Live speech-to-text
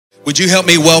Would you help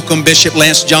me welcome Bishop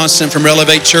Lance Johnson from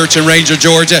Relevate Church in Ranger,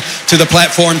 Georgia, to the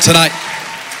platform tonight?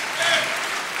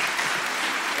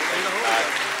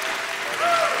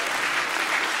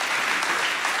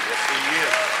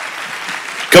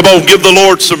 Come on, give the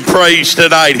Lord some praise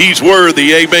tonight. He's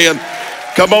worthy, amen.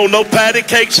 Come on, no patty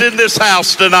cakes in this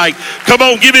house tonight. Come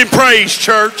on, give him praise,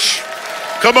 church.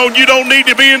 Come on, you don't need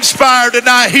to be inspired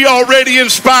tonight. He already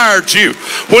inspired you.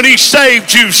 When he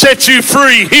saved you, set you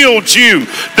free, healed you,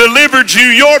 delivered you,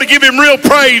 you ought to give him real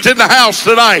praise in the house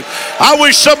tonight. I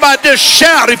wish somebody just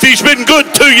shout if he's been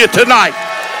good to you tonight.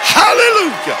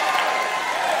 Hallelujah.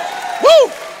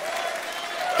 Woo!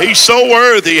 He's so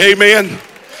worthy, amen.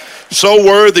 So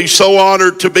worthy, so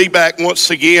honored to be back once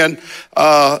again.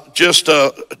 Just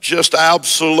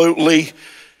absolutely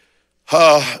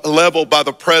leveled by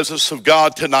the presence of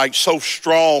God tonight. So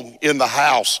strong in the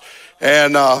house.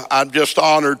 And I'm just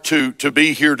honored to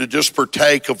be here to just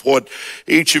partake of what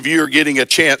each of you are getting a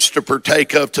chance to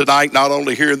partake of tonight, not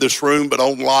only here in this room, but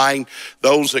online,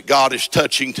 those that God is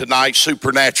touching tonight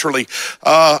supernaturally.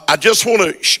 I just want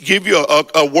to give you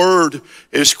a word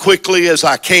as quickly as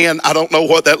I can. I don't know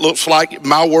what that looks like in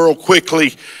my world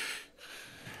quickly.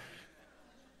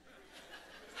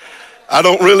 I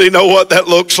don't really know what that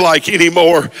looks like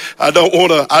anymore. I don't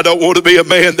want to be a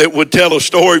man that would tell a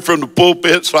story from the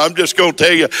pulpit, so I'm just going to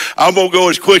tell you, I'm going to go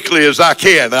as quickly as I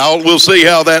can. We'll see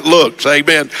how that looks,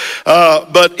 amen.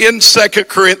 But in 2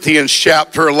 Corinthians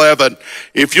chapter 11,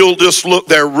 if you'll just look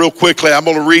there real quickly, I'm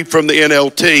going to read from the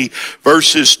NLT,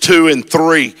 verses 2 and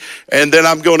 3, and then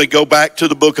I'm going to go back to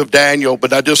the book of Daniel,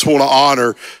 but I just want to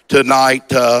honor tonight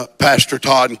Pastor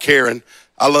Todd and Karen.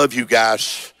 I love you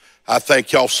guys. I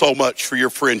thank y'all so much for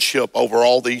your friendship over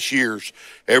all these years.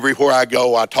 Everywhere I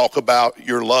go, I talk about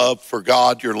your love for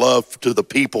God, your love to the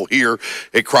people here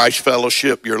at Christ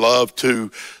Fellowship, your love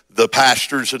to the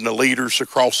pastors and the leaders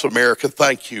across America.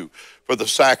 Thank you for the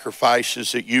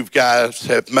sacrifices that you guys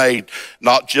have made,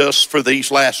 not just for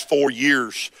these last 4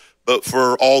 years, but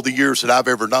for all the years that I've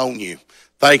ever known you.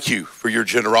 Thank you for your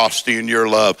generosity and your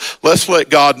love. Let's let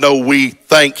God know we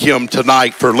thank him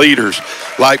tonight for leaders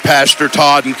like Pastor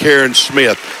Todd and Karen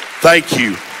Smith. Thank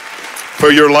you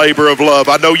for your labor of love.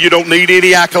 I know you don't need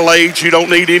any accolades, you don't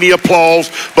need any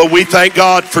applause, but we thank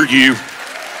God for you.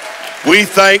 We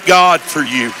thank God for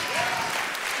you.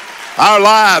 Our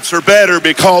lives are better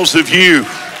because of you.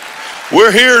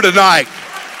 We're here tonight,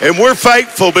 and we're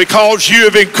thankful because you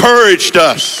have encouraged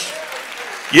us.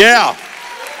 Yeah.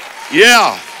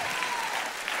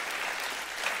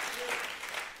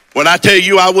 When I tell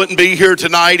you I wouldn't be here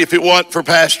tonight if it wasn't for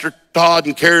Pastor Todd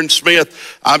and Karen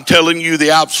Smith, I'm telling you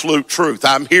the absolute truth.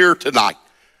 I'm here tonight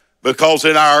because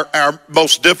in our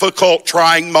most difficult,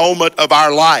 trying moment of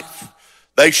our life,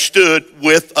 they stood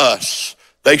with us.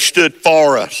 They stood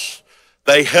for us.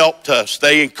 They helped us.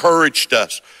 They encouraged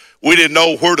us. We didn't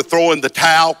know where to throw in the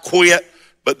towel, quit,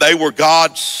 but they were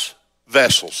God's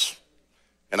vessels.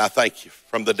 And I thank you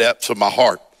from the depths of my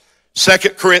heart. 2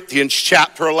 Corinthians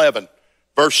chapter 11,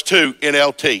 verse 2,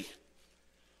 NLT.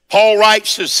 Paul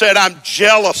writes and said, I'm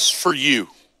jealous for you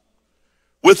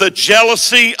with a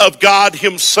jealousy of God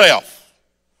himself.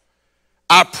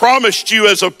 I promised you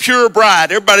as a pure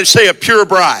bride, everybody say a pure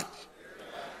bride,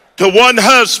 to one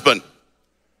husband,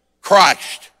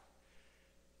 Christ.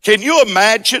 Can you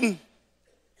imagine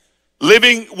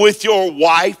living with your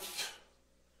wife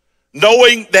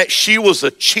knowing that she was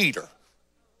a cheater?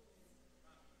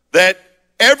 That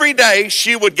every day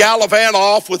she would gallivant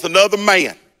off with another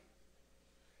man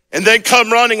and then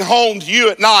come running home to you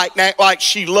at night and act like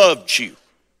she loved you.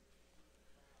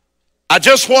 I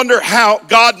just wonder how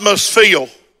God must feel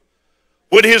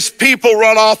when his people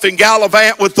run off and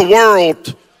gallivant with the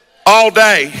world all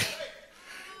day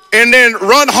and then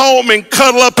run home and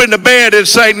cuddle up in the bed and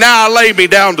say, now I lay me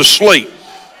down to sleep.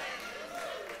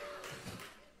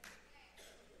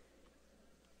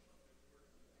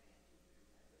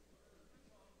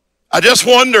 I just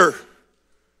wonder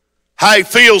how he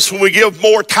feels when we give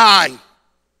more time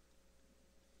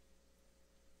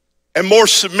and more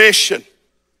submission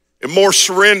and more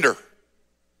surrender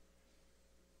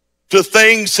to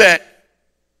things that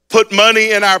put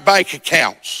money in our bank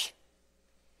accounts,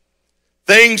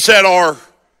 things that are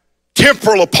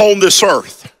temporal upon this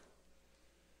earth.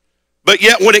 But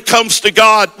yet when it comes to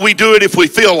God, we do it if we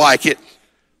feel like it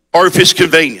or if it's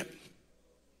convenient.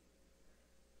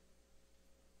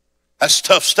 That's a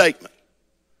tough statement.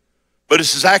 But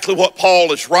it's exactly what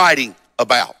Paul is writing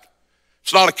about.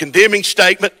 It's not a condemning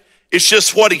statement. It's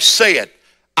just what he said.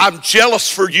 I'm jealous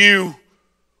for you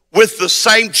with the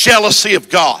same jealousy of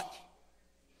God.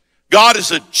 God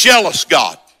is a jealous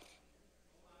God.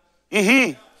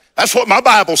 That's what my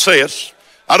Bible says.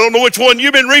 I don't know which one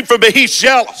you've been reading from, but he's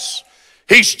jealous.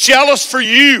 He's jealous for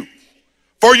you,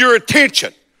 for your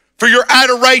attention, for your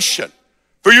adoration,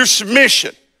 for your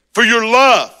submission, for your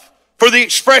love, for the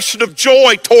expression of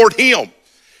joy toward him.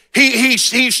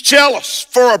 He's jealous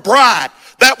for a bride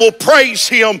that will praise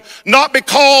him, not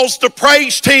because the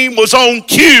praise team was on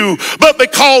cue, but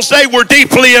because they were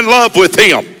deeply in love with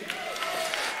him.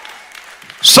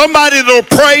 Somebody that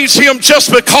will praise him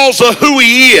just because of who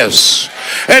he is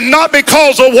and not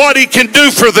because of what he can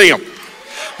do for them.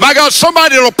 My God,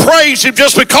 somebody that will praise him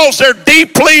just because they're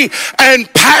deeply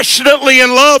and passionately in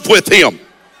love with him.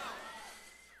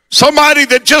 Somebody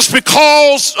that just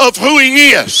because of who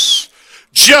he is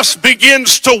just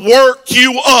begins to work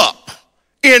you up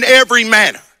in every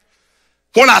manner.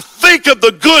 When I think of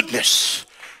the goodness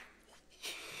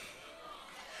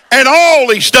and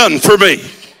all he's done for me,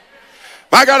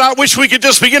 my God, I wish we could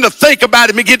just begin to think about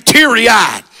him and get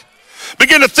teary-eyed.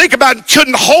 Begin to think about him,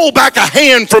 couldn't hold back a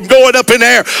hand from going up in the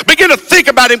air. Begin to think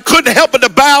about him, couldn't help but to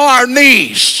bow our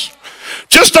knees.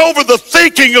 Just over the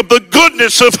thinking of the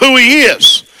goodness of who he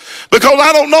is. Because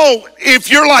I don't know if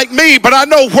you're like me, but I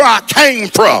know where I came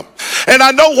from. And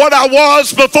I know what I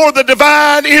was before the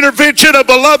divine intervention of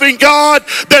a loving God,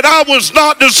 that I was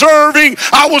not deserving,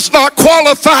 I was not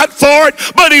qualified for it,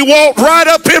 but he walked right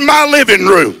up in my living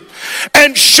room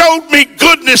and showed me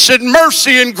goodness and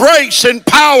mercy and grace and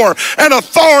power and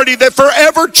authority that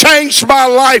forever changed my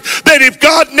life. That if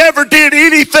God never did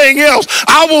anything else,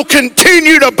 I will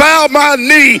continue to bow my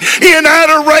knee in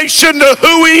adoration to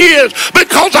who he is,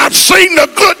 because I've seen the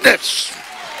goodness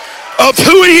of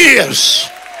who he is.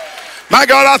 My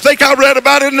God, I think I read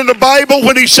about it in the Bible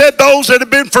when he said those that have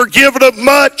been forgiven of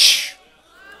much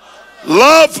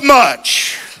love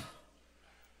much.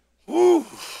 Woo.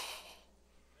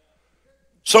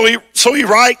 So he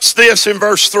writes this in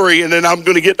verse 3, and then I'm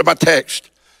going to get to my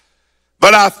text.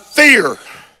 But I fear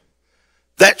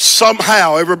that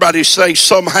somehow, everybody say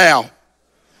somehow.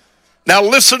 Now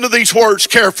listen to these words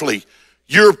carefully.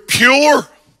 Your pure,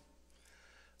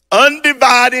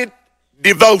 undivided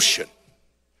devotion.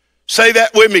 Say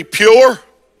that with me. Pure,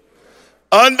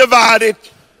 undivided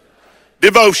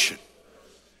devotion.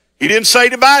 He didn't say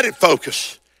divided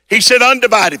focus. He said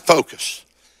undivided focus.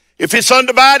 If it's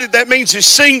undivided, that means it's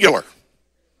singular.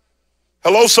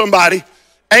 Hello, somebody.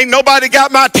 Ain't nobody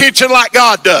got my attention like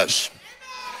God does.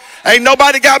 Ain't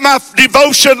nobody got my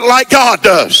devotion like God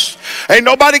does. Ain't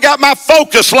nobody got my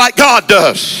focus like God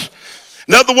does.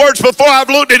 In other words, before I've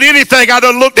looked at anything, I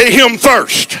done looked at him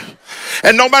first.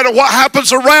 And no matter what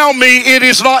happens around me, it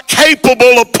is not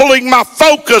capable of pulling my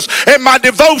focus and my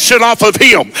devotion off of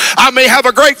him. I may have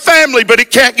a great family, but it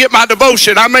can't get my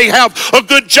devotion. I may have a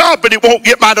good job, but it won't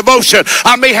get my devotion.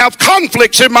 I may have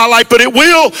conflicts in my life, but it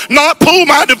will not pull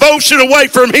my devotion away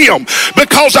from him,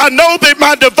 because I know that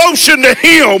my devotion to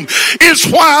him is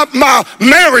why my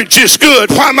marriage is good,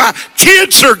 why my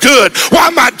kids are good, why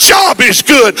my job is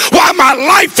good, why my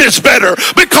life is better,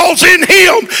 because in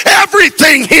him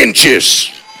everything hinges.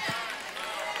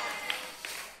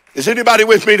 Is anybody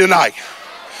with me tonight?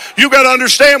 You got to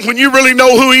understand, when you really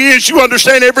know who he is, you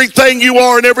understand everything you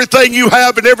are and everything you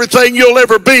have and everything you'll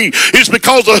ever be is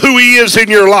because of who he is in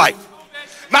your life.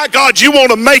 My God, you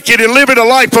want to make it and live in a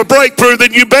life of breakthrough,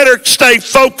 then you better stay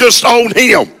focused on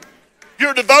him.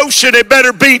 Your devotion, it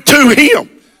better be to him.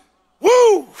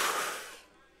 Woo!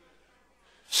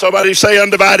 Somebody say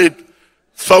undivided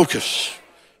focus,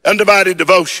 undivided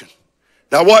devotion.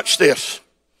 Now watch this.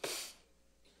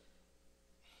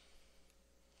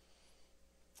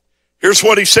 Here's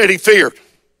what he said he feared.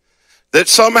 That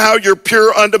somehow your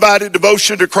pure, undivided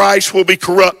devotion to Christ will be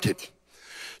corrupted.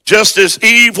 Just as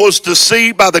Eve was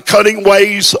deceived by the cunning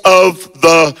ways of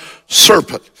the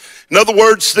serpent. In other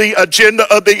words, the agenda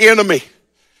of the enemy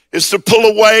is to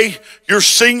pull away your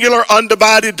singular,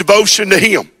 undivided devotion to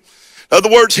him. In other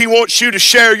words, he wants you to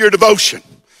share your devotion.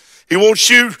 He wants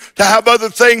you to have other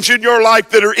things in your life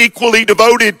that are equally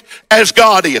devoted as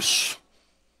God is.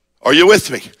 Are you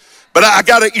with me? But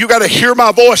you got to hear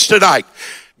my voice tonight.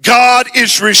 God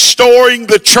is restoring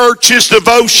the church's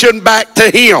devotion back to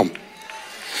him.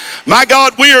 My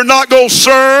God, we are not going to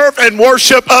serve and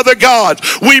worship other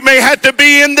gods. We may have to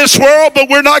be in this world, but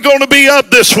we're not going to be of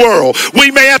this world.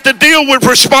 We may have to deal with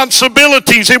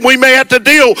responsibilities, and we may have to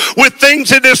deal with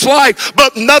things in this life,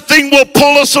 but nothing will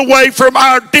pull us away from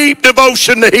our deep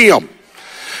devotion to him.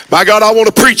 My God, I want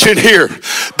to preach in here.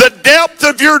 The depth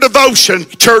of your devotion,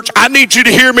 church, I need you to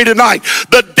hear me tonight.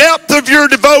 The depth of your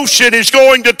devotion is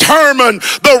going to determine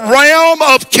the realm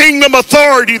of kingdom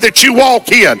authority that you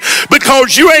walk in.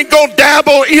 Because you ain't going to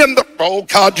dabble in the, oh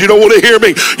God, you don't want to hear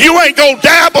me. You ain't going to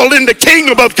dabble in the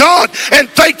kingdom of God and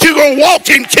think you're going to walk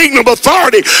in kingdom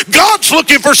authority. God's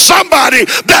looking for somebody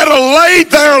that'll lay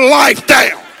their life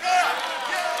down.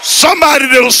 Somebody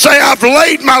that'll say, I've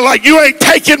laid my life. You ain't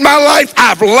taking my life.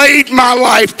 I've laid my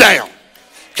life down.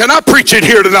 Can I preach it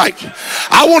here tonight?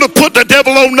 I want to put the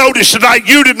devil on notice tonight.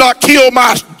 You did not kill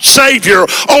my Savior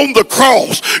on the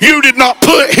cross. You did not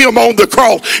put him on the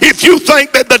cross. If you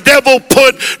think that the devil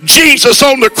put Jesus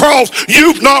on the cross,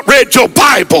 you've not read your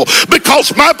Bible.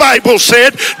 Because my Bible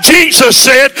said, Jesus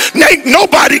said, ain't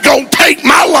nobody gonna take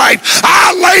my life.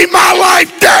 I lay my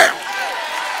life down.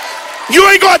 You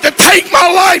ain't going to take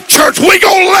my life, church. We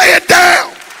going to lay it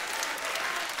down.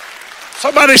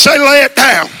 Somebody say, lay it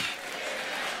down.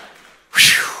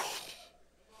 Whew.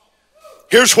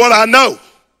 Here's what I know.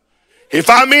 If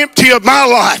I'm empty of my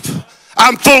life,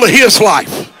 I'm full of his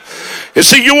life. You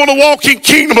see, you want to walk in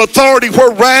kingdom authority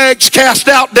where rags cast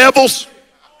out devils?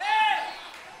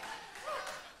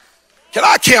 Can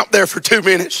I camp there for 2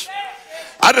 minutes?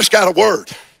 I just got a word.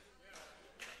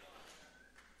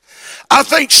 I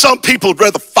think some people would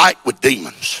rather fight with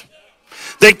demons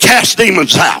than cast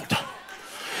demons out.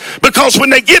 Because when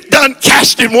they get done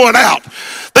casting one out,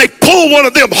 they pull one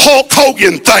of them Hulk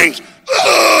Hogan things.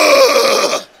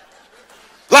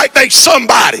 Like they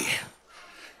somebody.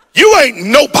 You ain't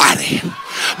nobody.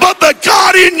 But the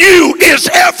God in you is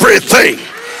everything.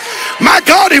 My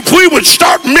God, if we would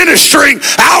start ministering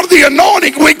out of the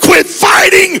anointing, we quit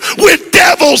fighting with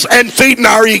devils and feeding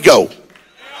our ego.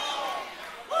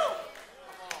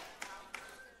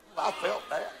 I felt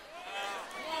that.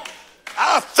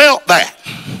 I felt that.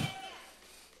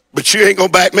 But you ain't going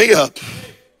to back me up.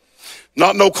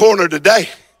 Not no corner today.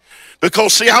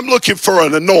 Because, see, I'm looking for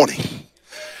an anointing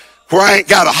where I ain't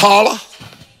got to holler.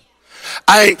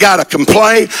 I ain't got to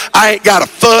complain. I ain't got to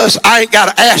fuss. I ain't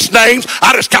got to ask names.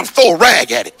 I just got to throw a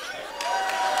rag at it.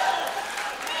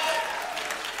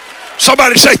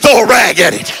 Somebody say, throw a rag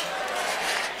at it.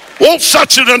 Want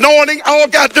such an anointing? All I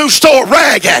got to do is throw a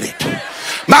rag at it.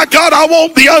 My God, I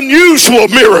want the unusual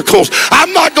miracles.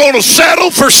 I'm not going to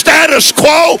settle for status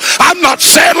quo. I'm not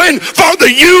settling for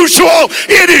the usual.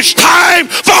 It is time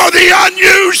for the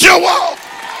unusual.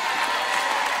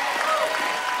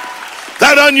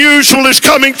 That unusual is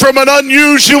coming from an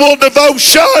unusual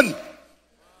devotion.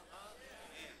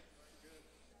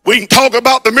 We can talk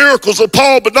about the miracles of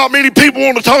Paul, but not many people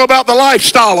want to talk about the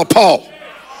lifestyle of Paul.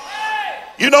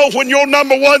 You know, when your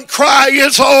number one cry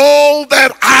is, oh,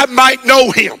 that I might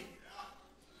know him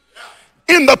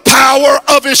in the power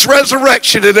of his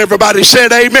resurrection. And everybody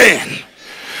said amen.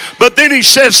 But then he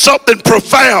says something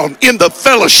profound, in the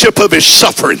fellowship of his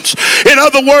sufferings. In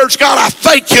other words, God, I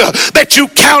thank you that you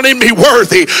counted me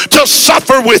worthy to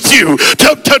suffer with you,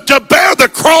 to bear the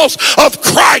cross of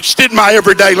Christ in my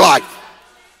everyday life.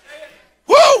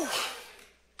 Woo!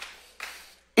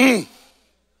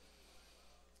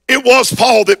 It was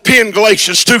Paul that penned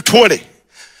Galatians 2:20.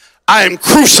 I am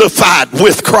crucified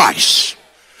with Christ.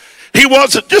 He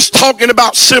wasn't just talking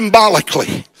about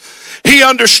symbolically. He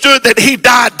understood that he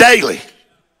died daily.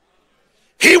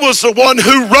 He was the one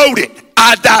who wrote it.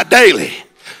 I die daily.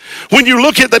 When you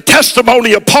look at the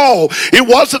testimony of Paul, it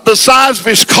wasn't the size of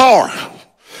his car,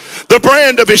 the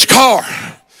brand of his car,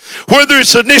 whether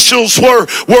his initials were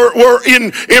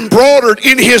embroidered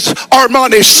in his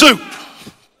Armani suit.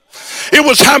 It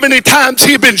was how many times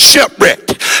he had been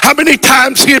shipwrecked, how many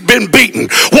times he had been beaten,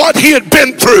 what he had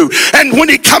been through. And when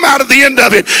he come out of the end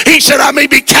of it, he said, I may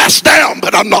be cast down,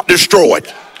 but I'm not destroyed.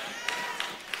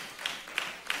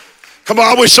 Come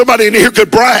on, I wish somebody in here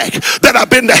could brag that I've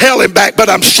been to hell and back, but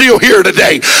I'm still here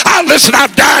today. Listen,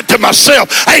 I've died to myself.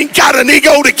 I ain't got an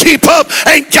ego to keep up.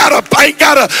 Ain't got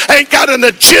an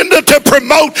agenda to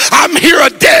promote. I'm here a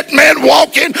dead man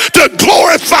walking to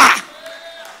glorify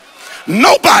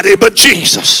nobody but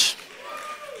Jesus.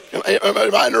 Am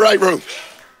I in the right room?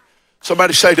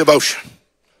 Somebody say devotion.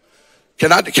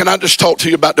 Can I just talk to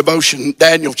you about devotion?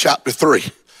 Daniel chapter 3.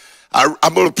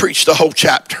 I'm going to preach the whole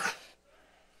chapter.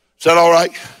 Is that all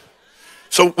right?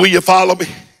 So will you follow me?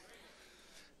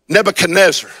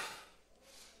 Nebuchadnezzar,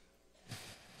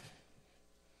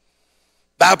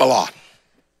 Babylon,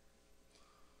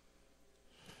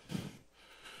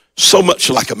 so much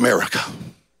like America.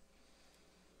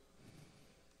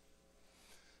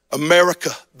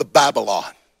 America, the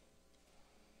Babylon,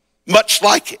 much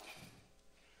like it,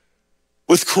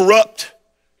 with corrupt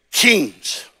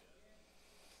kings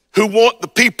who want the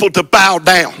people to bow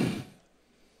down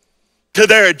to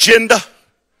their agenda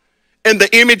and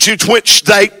the images which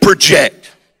they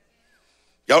project.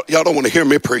 Y'all don't want to hear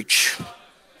me preach.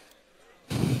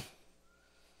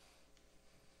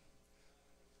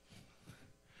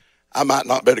 I might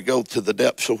not better go to the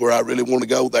depths of where I really want to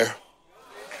go there.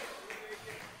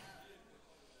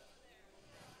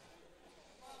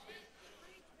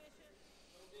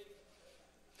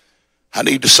 I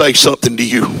need to say something to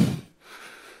you.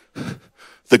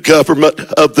 The government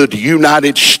of the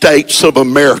United States of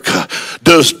America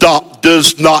does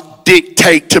not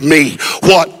dictate to me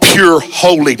what pure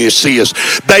holiness is.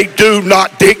 They do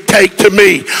not dictate to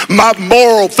me my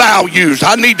moral values.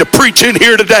 I need to preach in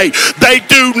here today. They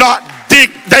do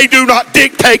not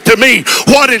dictate to me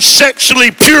what is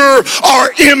sexually pure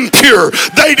or impure.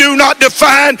 They do not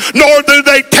define, nor do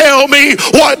they tell me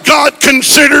what God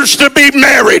considers to be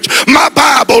marriage. My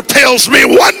Bible tells me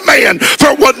one man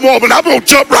for one woman. I'm going to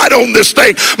jump right on this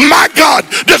thing. My God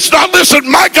does not listen.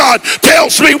 My God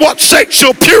tells me what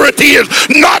sexual purity is.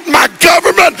 Not my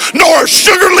government, nor a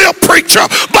sugar lip preacher,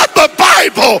 but the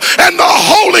Bible and the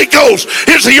Holy Ghost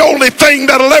is the only thing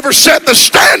that'll ever set the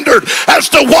standard as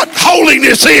to what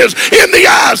holiness is in the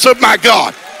eyes of my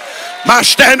God. My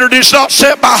standard is not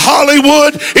set by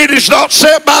Hollywood. It is not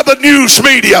set by the news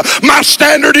media. My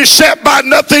standard is set by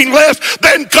nothing less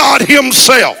than God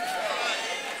himself.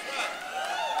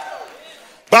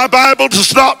 My Bible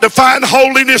does not define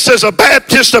holiness as a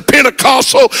Baptist, a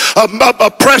Pentecostal,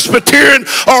 a Presbyterian,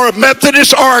 or a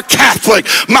Methodist, or a Catholic.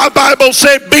 My Bible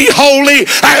said, be holy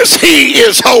as he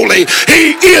is holy.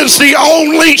 He is the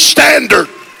only standard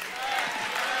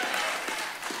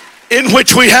in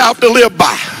which we have to live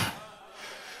by.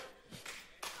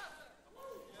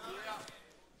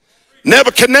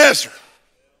 Nebuchadnezzar.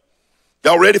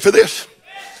 Y'all ready for this?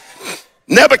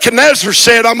 Nebuchadnezzar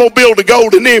said, I'm going to build a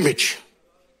golden image.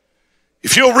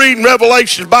 If you'll read in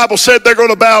Revelation, the Bible said they're going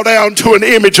to bow down to an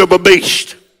image of a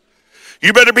beast.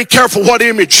 You better be careful what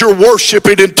image you're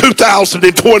worshiping in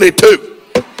 2022.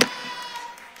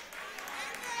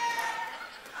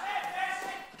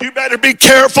 You better be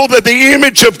careful that the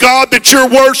image of God that you're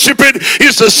worshiping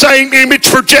is the same image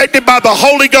projected by the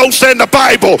Holy Ghost and the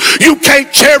Bible. You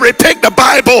can't cherry pick the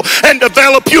Bible and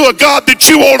develop you a God that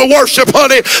you want to worship,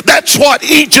 honey. That's what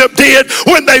Egypt did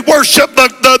when they worshiped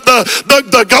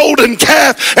the golden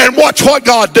calf, and watch what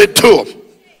God did to them.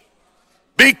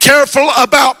 Be careful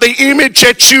about the image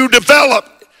that you develop,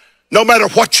 no matter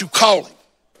what you call it.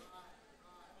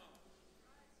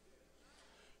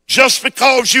 Just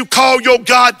because you call your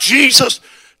God Jesus,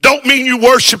 don't mean you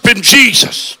worshiping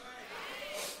Jesus.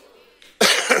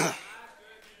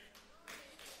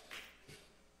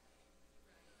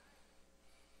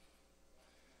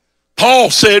 Paul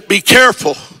said, be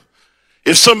careful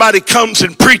if somebody comes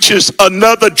and preaches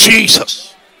another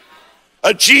Jesus.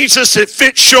 A Jesus that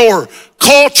fits your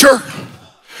culture.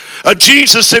 A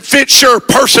Jesus that fits your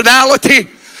personality.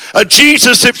 A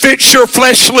Jesus that fits your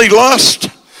fleshly lust.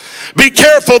 Be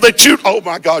careful that you, oh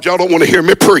my God, y'all don't want to hear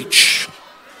me preach.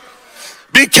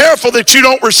 Be careful that you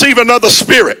don't receive another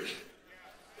spirit.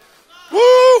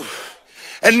 Woo!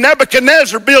 And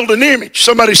Nebuchadnezzar built an image.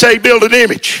 Somebody say build an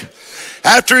image.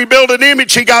 After he built an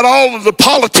image, he got all of the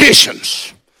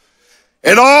politicians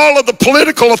and all of the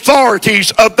political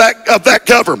authorities of that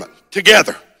government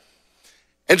together.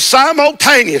 And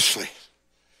simultaneously,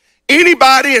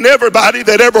 anybody and everybody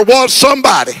that ever was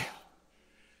somebody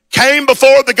came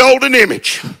before the golden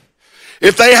image.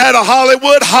 If they had a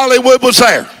Hollywood, Hollywood was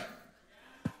there.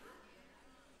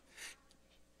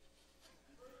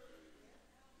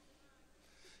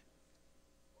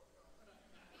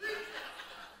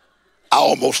 I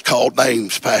almost called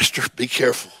names, Pastor. Be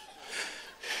careful.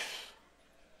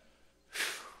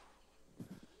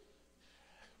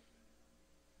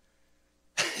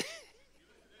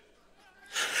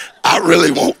 I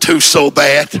really want to so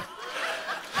bad.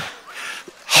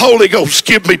 Holy Ghost,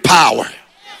 give me power.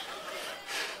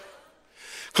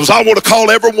 Because I want to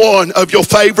call every one of your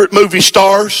favorite movie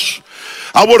stars.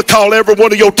 I want to call every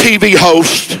one of your TV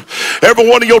hosts, every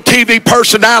one of your TV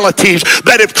personalities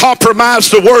that have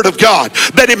compromised the Word of God,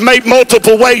 that have made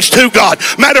multiple ways to God.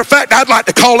 Matter of fact, I'd like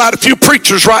to call out a few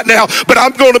preachers right now, but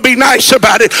I'm going to be nice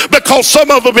about it because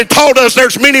some of them have told us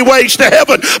there's many ways to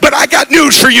heaven. But I got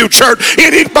news for you, church.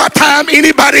 By the time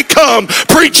anybody come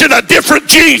preaching a different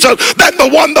Jesus than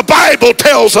the one the Bible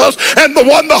tells us and the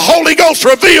one the Holy Ghost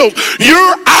reveals,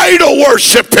 you're idol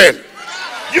worshiping.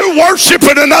 You're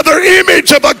worshiping another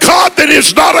image of a God that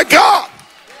is not a God.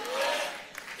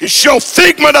 It's your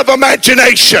figment of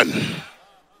imagination.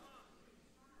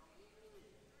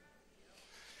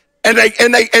 And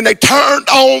they turned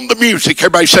on the music.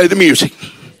 Everybody say the music.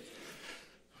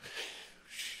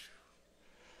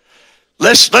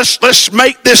 Let's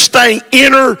make this thing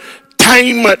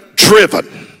entertainment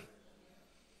driven.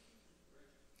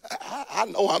 I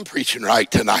know I'm preaching right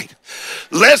tonight.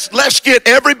 Let's get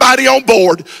everybody on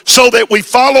board so that we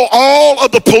follow all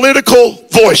of the political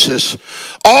voices,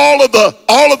 all of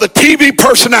the TV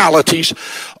personalities,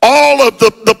 all of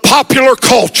the popular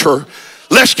culture.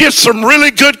 Let's get some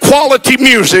really good quality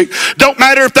music. Don't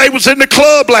matter if they was in the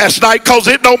club last night, because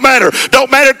it don't matter.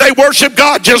 Don't matter if they worship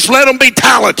God, just let them be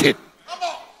talented.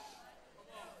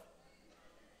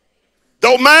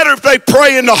 Don't matter if they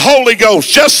pray in the Holy Ghost,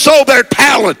 just so they're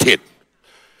talented.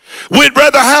 We'd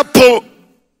rather have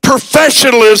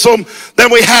professionalism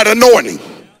than we had anointing.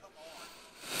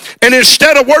 And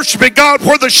instead of worshiping God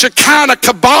where the Shekinah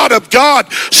kabod of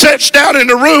God sits down in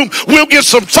the room, we'll get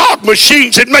some fog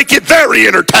machines and make it very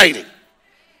entertaining.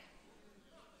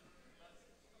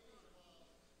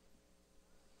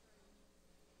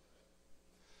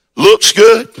 Looks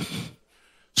good,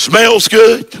 smells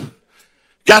good,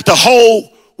 got the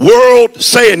whole world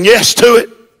saying yes to it.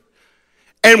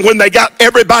 And when they got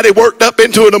everybody worked up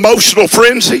into an emotional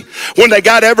frenzy, when they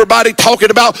got everybody talking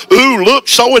about, ooh, look,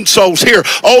 so-and-so's here.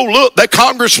 Oh, look, that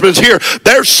congressman's here.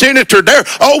 Their senator there.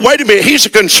 Oh, wait a minute, he's a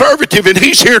conservative and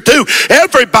he's here too.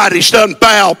 Everybody's done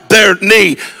bowed their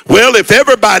knee. Well, if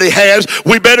everybody has,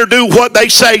 we better do what they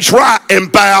say's right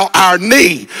and bow our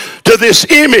knee to this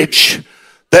image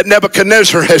that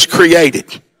Nebuchadnezzar has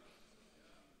created.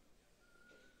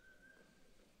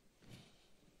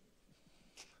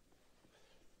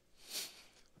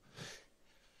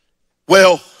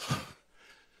 Well,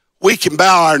 we can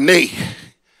bow our knee,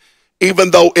 even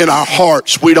though in our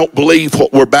hearts we don't believe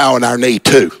what we're bowing our knee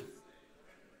to.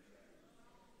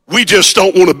 We just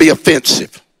don't want to be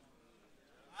offensive.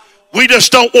 We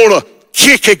just don't want to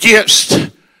kick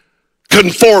against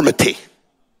conformity,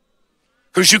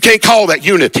 because you can't call that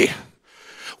unity.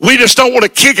 We just don't want to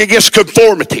kick against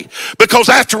conformity, because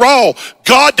after all,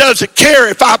 God doesn't care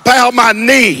if I bow my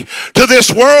knee to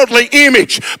this worldly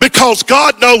image, because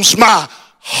God knows my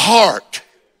heart.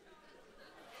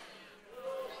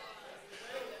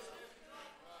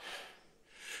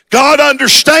 God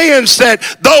understands that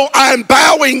though I'm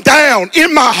bowing down,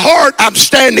 in my heart I'm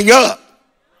standing up.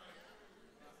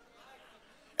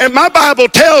 And my Bible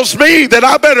tells me that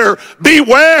I better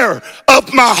beware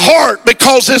of my heart,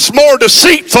 because it's more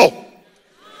deceitful.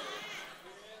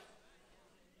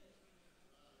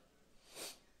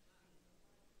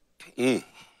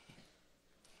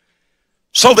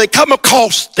 So they come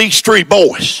across these three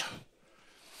boys.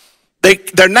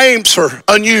 Their names are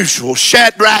unusual: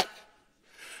 Shadrach,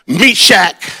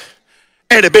 Meshach,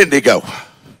 and Abednego.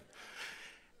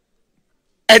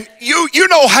 And you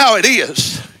know how it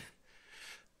is,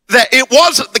 that it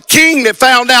wasn't the king that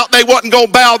found out they wasn't going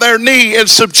to bow their knee and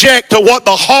subject to what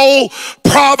the whole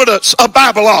province of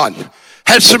Babylon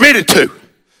had submitted to.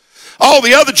 All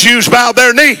the other Jews bowed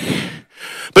their knee.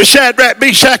 But Shadrach,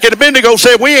 Meshach, and Abednego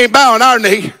said, we ain't bowing our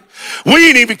knee. We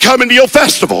ain't even coming to your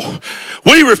festival.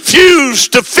 We refuse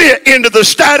to fit into the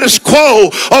status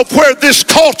quo of where this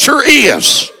culture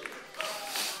is.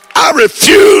 I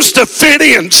refuse to fit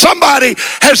in. Somebody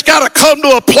has got to come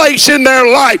to a place in their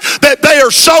life that they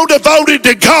are so devoted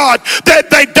to God that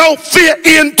they don't fit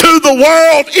into the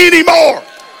world anymore.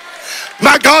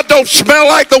 My God, don't smell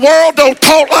like the world, don't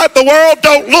talk like the world,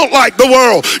 don't look like the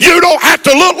world. You don't have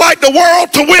to look like the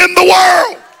world to win the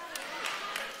world.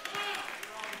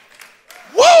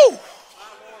 Woo!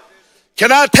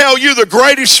 Can I tell you the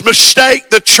greatest mistake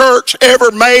the church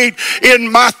ever made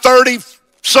in my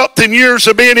 30-something years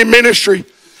of being in ministry?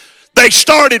 They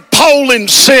started polling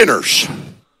sinners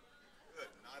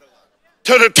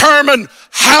to determine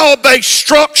how they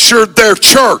structured their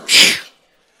church.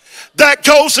 That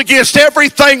goes against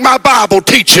everything my Bible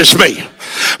teaches me.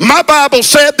 My Bible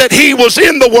said that he was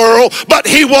in the world, but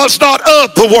he was not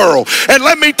of the world. And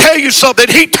let me tell you something.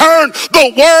 He turned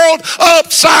the world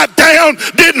upside down,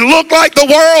 didn't look like the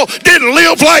world, didn't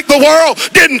live like the world,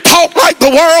 didn't talk like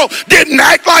the world, didn't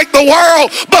act like the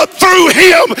world, but through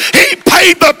him, he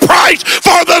paid the price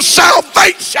for the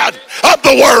salvation of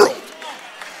the world.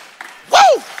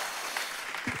 Woo!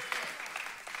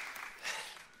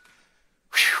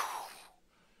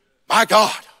 My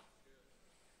God.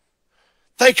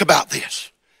 Think about this.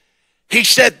 He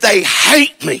said, they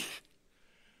hate me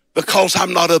because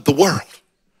I'm not of the world.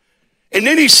 And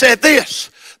then he said this,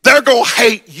 they're going to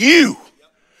hate you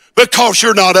because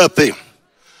you're not of them.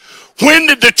 When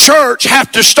did the church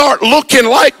have to start looking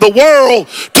like the world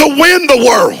to win the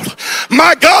world?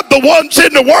 My God, the ones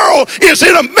in the world is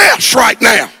in a mess right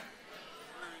now.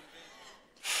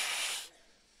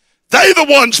 They the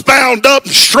ones bound up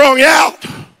and strung out.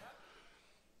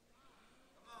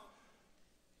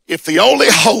 If the only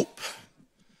hope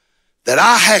that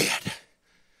I had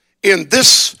in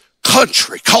this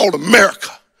country called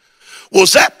America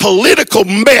was that political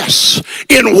mess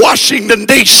in Washington,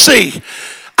 D.C.,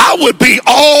 I would be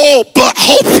all but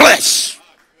hopeless.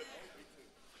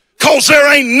 Because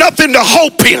there ain't nothing to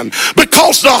hope in,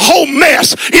 because the whole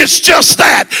mess is just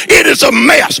that. It is a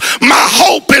mess. My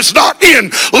hope is not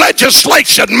in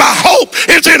legislation. My hope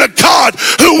is in a God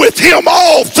who with him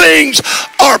all things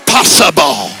are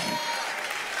possible.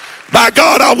 By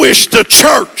God, I wish the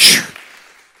church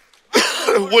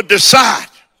would decide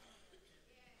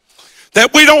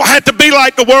that we don't have to be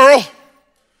like the world.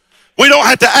 We don't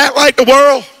have to act like the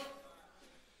world.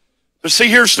 But see,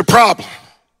 here's the problem.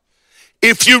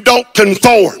 If you don't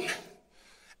conform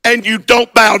and you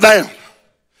don't bow down,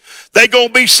 they gonna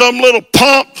be some little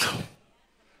punk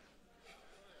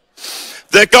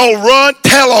that gonna run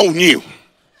tell on you.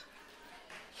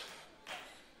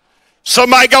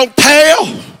 Somebody gonna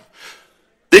tell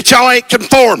that y'all ain't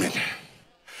conforming.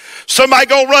 Somebody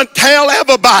gonna run tell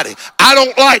everybody, I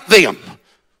don't like them.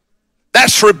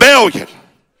 That's rebellion.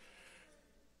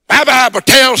 My Bible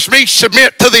tells me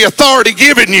submit to the authority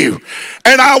given you.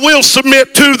 And I will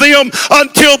submit to them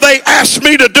until they ask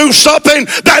me to do something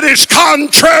that is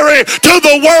contrary to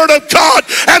the Word of God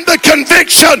and the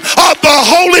conviction of the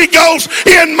Holy Ghost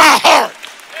in my heart.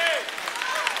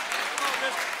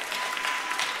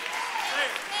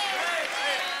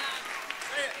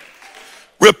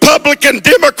 Republican,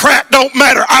 Democrat, don't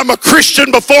matter. I'm a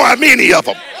Christian before I'm any of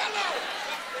them.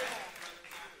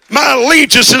 My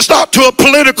allegiance is not to a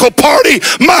political party.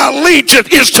 My allegiance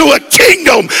is to a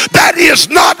kingdom that is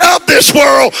not of this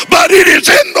world, but it is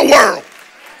in the world.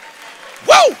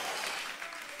 Whoa!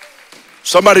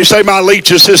 Somebody say, my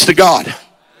allegiance is to God.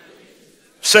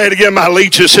 Say it again, my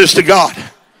allegiance is to God.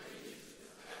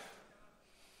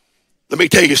 Let me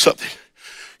tell you something.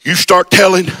 You start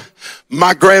telling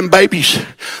my grandbabies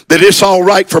that it's all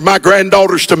right for my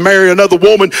granddaughters to marry another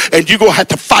woman, and you're going to have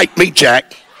to fight me,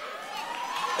 Jack.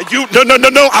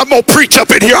 No, I'm going to preach up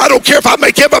in here. I don't care if I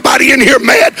make everybody in here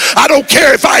mad. I don't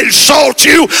care if I insult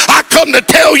you. I come to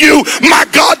tell you, my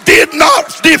God did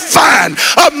not define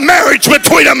a marriage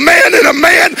between a man and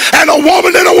a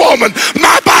woman and a woman.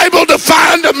 My Bible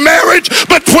defined a marriage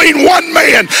between one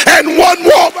man and one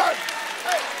woman.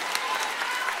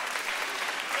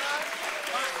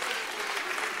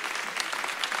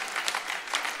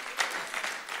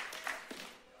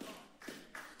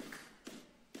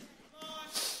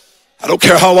 I don't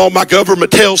care how long my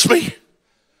government tells me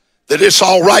that it's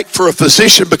all right for a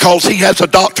physician because he has a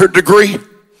doctorate degree.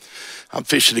 I'm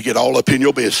fishing to get all up in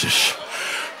your business.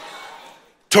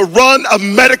 To run a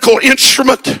medical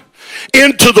instrument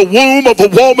into the womb of a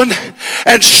woman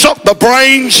and suck the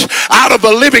brains out of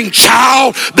a living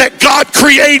child that God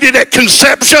created at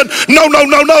conception. No.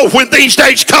 When these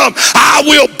days come, I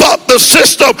will buck the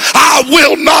system. I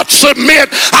will not submit.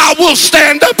 I will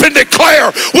stand up and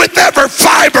declare with every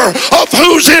fiber of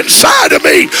who's inside of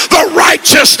me the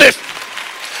righteousness.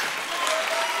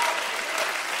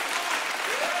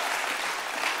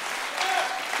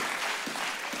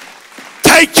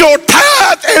 Take your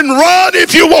tithe and run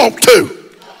if you want to.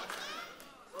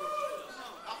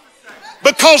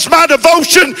 Because my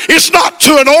devotion is not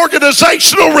to an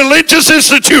organizational religious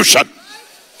institution.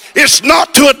 It's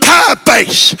not to a tithe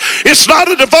base. It's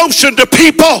not a devotion to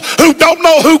people who don't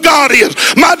know who God is.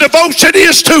 My devotion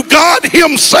is to God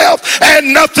himself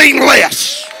and nothing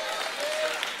less.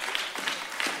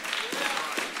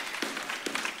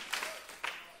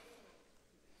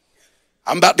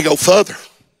 I'm about to go further.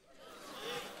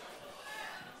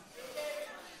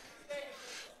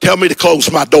 Tell me to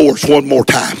close my doors one more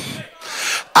time.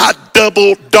 I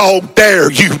double dog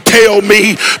dare you tell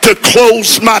me to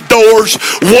close my doors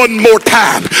one more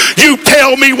time. You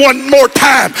tell me one more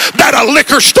time that a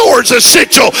liquor store is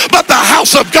essential, but the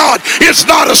house of God is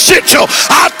not essential.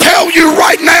 I tell you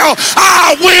right now,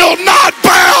 I will not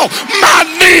bow my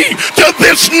knee to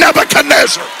this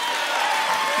Nebuchadnezzar.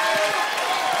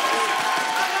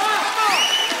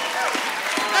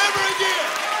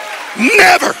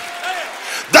 Never.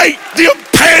 The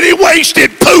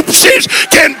panty-waisted poopsies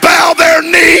can bow their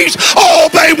knees all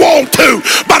they want to.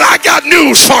 But I got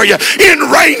news for you. In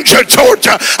Ranger,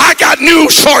 Georgia. I got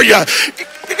news for you.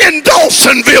 In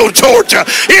Dawsonville, Georgia.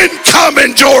 In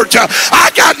Cumming, Georgia.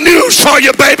 I got news for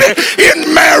you, baby.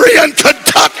 In Marion,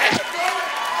 Kentucky.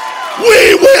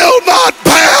 We will not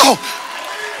bow.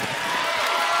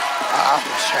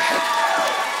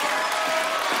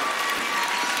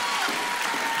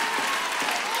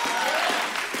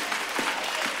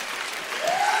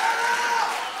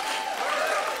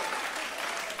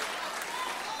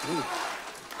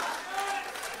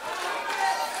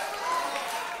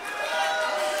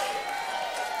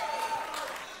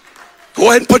 Go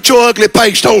ahead and put your ugly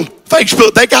face on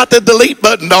Facebook. They got the delete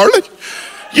button, darling.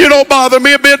 You don't bother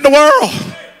me a bit in the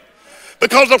world.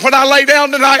 Because when I lay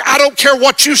down tonight, I don't care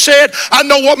what you said. I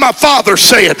know what my Father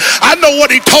said. I know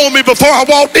what He told me before I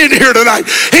walked in here tonight.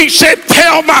 He said,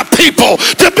 tell my people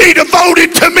to be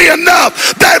devoted to me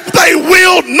enough that they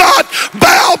will not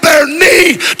bow their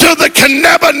knee to the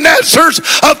Nebuchadnezzars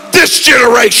of this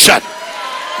generation.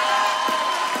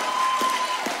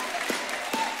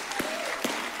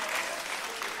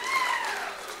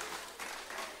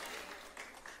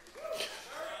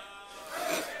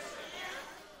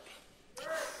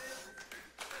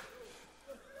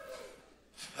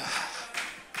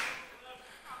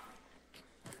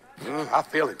 I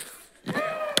feel it.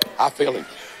 I feel it.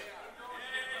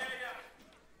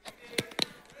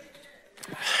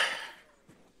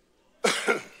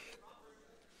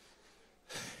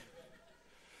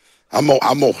 I'm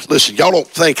gonna listen. Y'all don't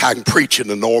think I can preach in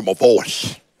a normal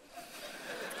voice.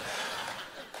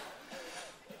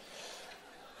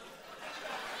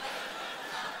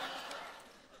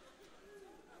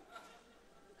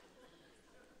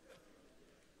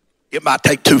 It might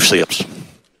take 2 sips.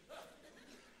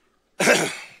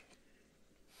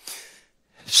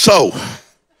 So,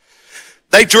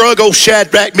 they drug old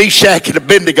Shadrach, Meshach, and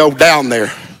Abednego down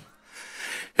there.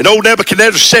 And old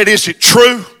Nebuchadnezzar said, is it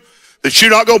true that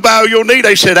you're not going to bow your knee?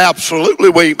 They said, absolutely,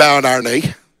 we ain't bowing our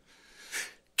knee.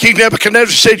 King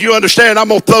Nebuchadnezzar said, you understand, I'm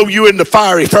going to throw you in the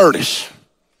fiery furnace.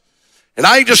 And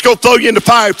I ain't just going to throw you in the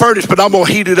fiery furnace, but I'm going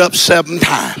to heat it up 7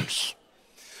 times.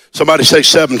 Somebody say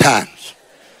 7 times.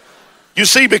 You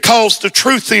see, because the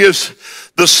truth is,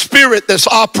 the spirit that's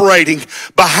operating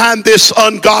behind this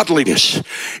ungodliness,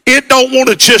 it don't want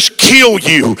to just kill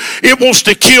you. It wants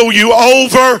to kill you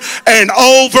over and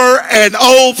over and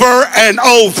over and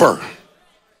over.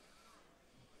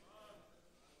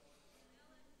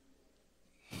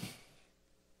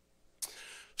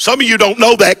 Some of you don't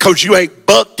know that because you ain't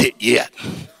bucked it yet.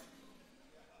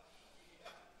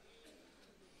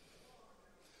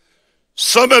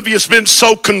 Some of you has been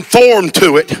so conformed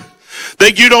to it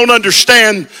that you don't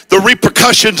understand the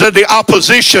repercussions and the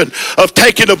opposition of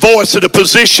taking a voice in a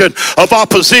position of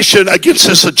opposition against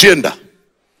this agenda.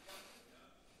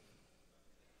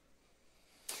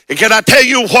 And can I tell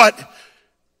you what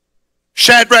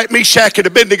Shadrach, Meshach, and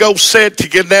Abednego said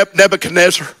to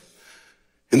Nebuchadnezzar?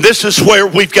 And this is where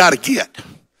we've got to get.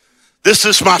 This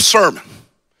is my sermon,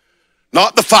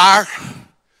 not the fire.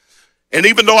 And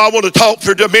even though I want to talk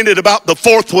for a minute about the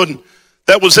 4th one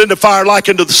that was in the fire like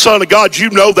unto the Son of God, you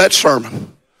know that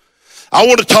sermon. I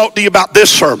want to talk to you about this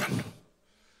sermon.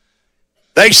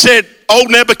 They said, oh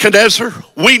Nebuchadnezzar,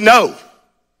 we know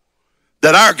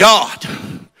that our God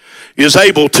is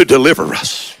able to deliver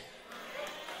us.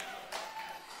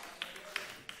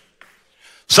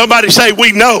 Somebody say,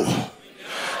 we know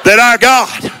that our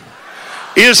God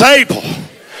is able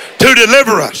to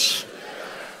deliver us.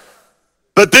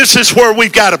 But this is where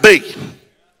we've got to be.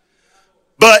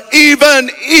 But even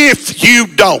if you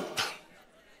don't,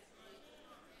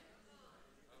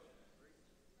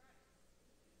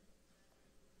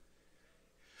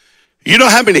 you know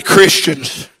how many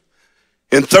Christians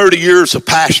in 30 years of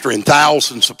pastoring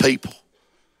thousands of people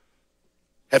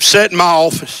have sat in my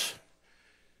office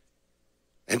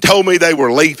and told me they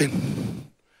were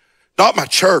leaving, not my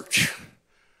church,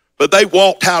 but they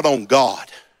walked out on God.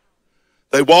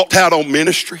 They walked out on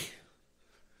ministry.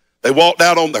 They walked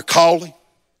out on their calling.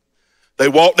 They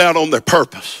walked out on their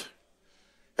purpose.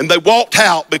 And they walked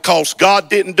out because God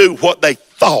didn't do what they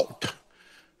thought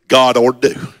God ought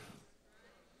to do.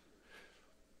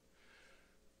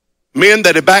 Men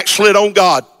that had backslid on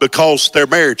God because their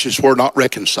marriages were not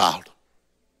reconciled.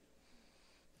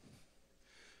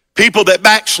 People that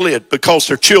backslid because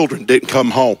their children didn't come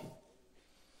home.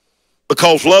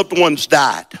 Because loved ones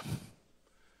died.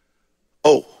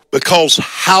 Oh, because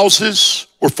houses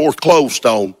were foreclosed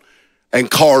on and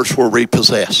cars were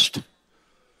repossessed.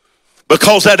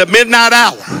 Because at a midnight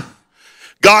hour,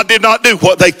 God did not do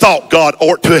what they thought God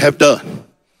ought to have done.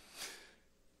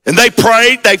 And they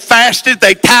prayed, they fasted,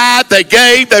 they tithed, they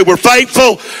gave, they were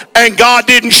faithful, and God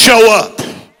didn't show up.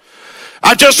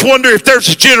 I just wonder if there's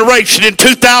a generation in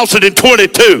 2022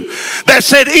 that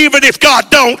said, even if God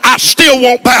don't, I still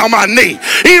won't bow my knee.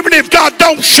 Even if God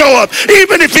don't show up,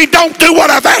 even if he don't do what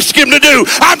I've asked him to do,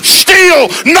 I'm still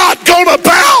not going to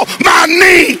bow my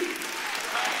knee.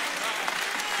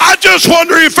 I just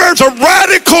wonder if there's a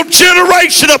radical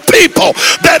generation of people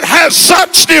that has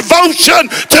such devotion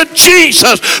to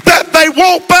Jesus that they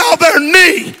won't bow their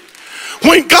knee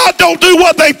when God don't do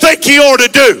what they think he ought to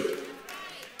do.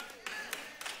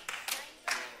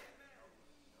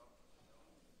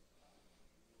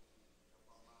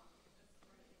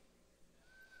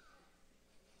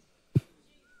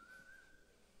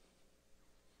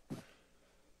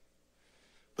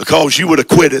 Because you would have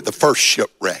quit at the first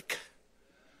shipwreck.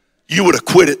 You would have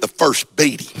quit at the first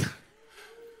beating.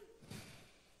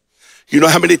 You know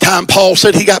how many times Paul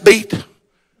said he got beat?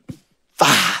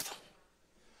 5.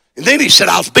 And then he said,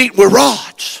 I was beaten with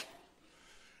rods.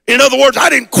 In other words, I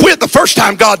didn't quit the first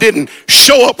time God didn't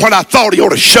show up when I thought he ought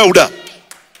to showed up.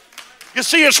 You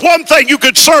see, it's one thing you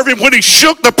could serve him when he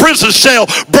shook the prison cell,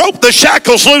 broke the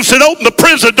shackles loose, and opened the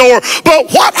prison door.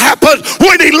 But what happens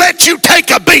when he lets you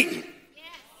take a beating?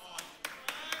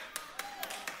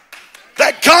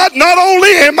 That God, not only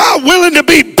am I willing to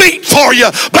be beat for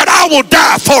you, but I will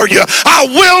die for you. I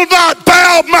will not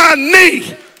bow my knee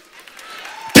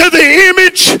to the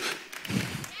image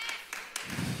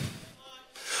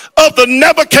of the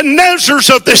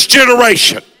Nebuchadnezzars of this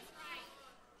generation.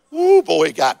 Ooh, boy,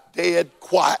 it got dead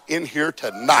quiet in here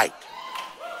tonight.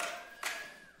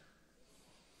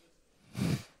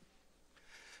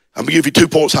 I'm going to give you 2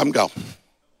 points. I'm going.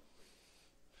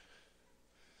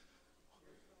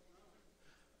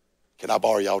 Can I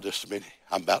borrow y'all just a minute?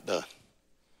 I'm about done.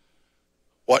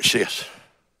 Watch this.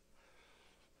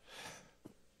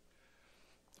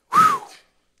 Whew.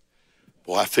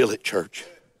 Boy, I feel it, church.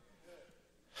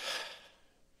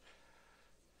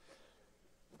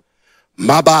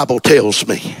 My Bible tells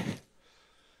me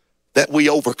that we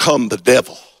overcome the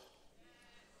devil.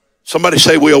 Somebody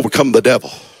say we overcome the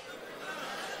devil.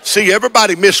 See,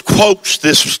 everybody misquotes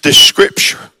this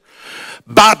scripture.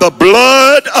 By the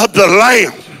blood of the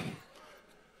Lamb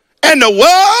and the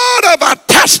word of our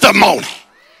testimony.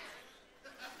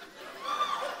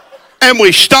 And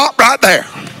we stop right there.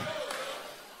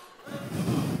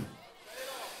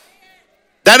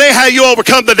 That ain't how you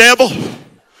overcome the devil.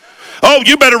 Oh,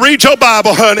 you better read your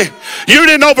Bible, honey. You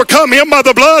didn't overcome him by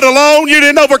the blood alone. You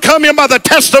didn't overcome him by the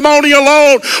testimony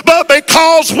alone. But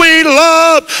because we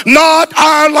love not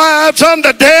our lives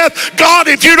unto death, God,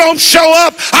 if you don't show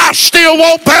up, I still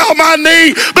won't bow my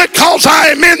knee because I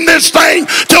am in this thing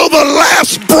till the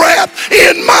last breath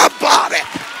in my body.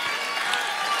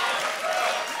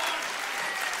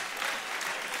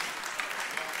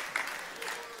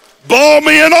 Ball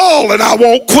me and all, and I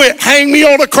won't quit. Hang me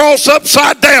on a cross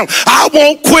upside down. I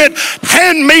won't quit.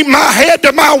 Hand me my head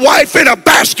to my wife in a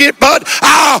basket, but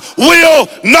I will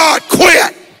not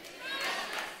quit.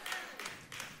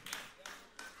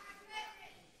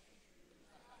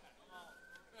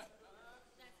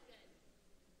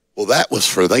 Well, that was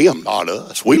for them, not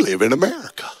us. We live in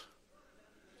America.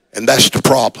 And that's the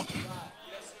problem.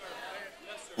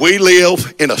 We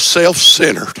live in a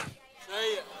self-centered,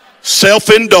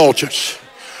 self-indulgence,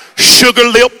 sugar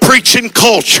lip preaching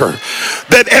culture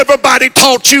that everybody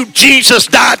taught you Jesus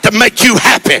died to make you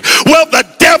happy. Well, the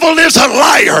devil is a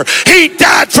liar. He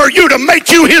died for you to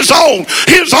make you his own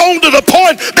to the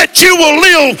point that you will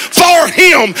live for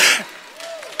him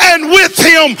and with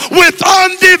him with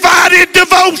undivided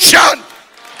devotion.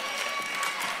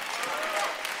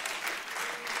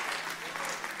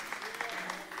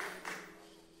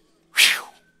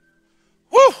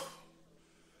 Whew.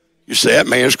 You say, that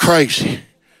man's crazy.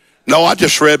 No, I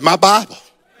just read my Bible.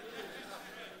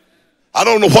 I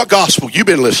don't know what gospel you've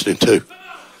been listening to.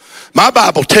 My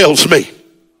Bible tells me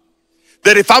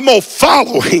that if I'm going to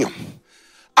follow him,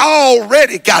 I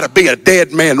already got to be a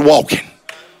dead man walking.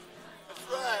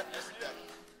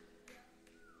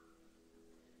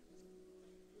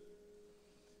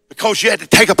 Because you had to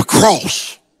take up a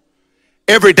cross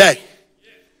every day.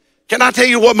 Can I tell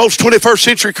you what most 21st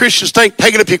century Christians think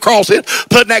taking up your cross is?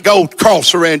 Putting that gold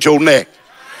cross around your neck.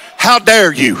 How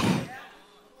dare you?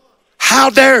 How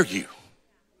dare you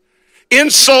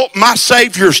insult my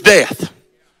Savior's death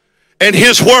and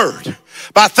his word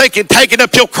by thinking taking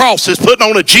up your cross is putting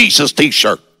on a Jesus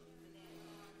t-shirt?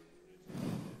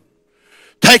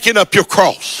 Taking up your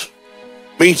cross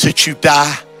means that you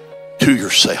die to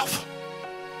yourself.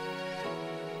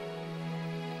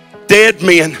 Dead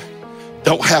men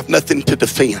don't have nothing to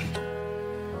defend.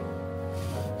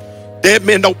 Dead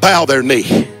men don't bow their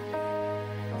knee.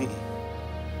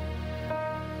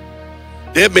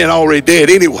 Dead men already dead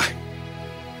anyway.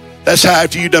 That's how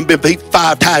after you done been beat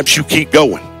 5 times, you keep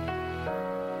going.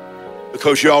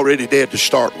 Because you're already dead to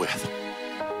start with.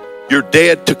 You're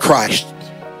dead to Christ,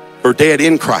 or dead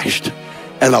in Christ,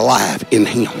 and alive in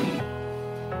him.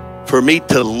 For me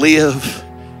to live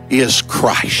is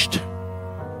Christ.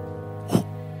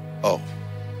 Oh.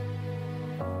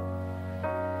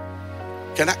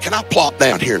 Can I plop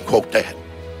down here and quote that?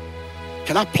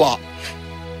 Can I plop?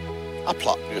 I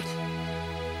plop good.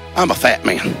 I'm a fat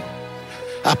man.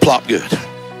 I plop good.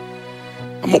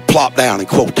 I'm going to plop down and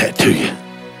quote that to you.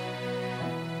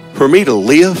 For me to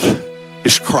live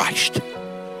is Christ.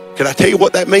 Can I tell you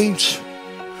what that means?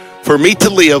 For me to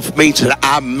live means that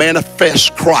I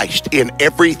manifest Christ in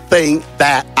everything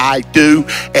that I do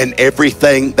and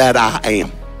everything that I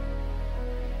am.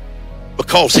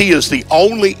 Because he is the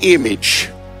only image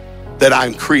that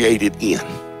I'm created in.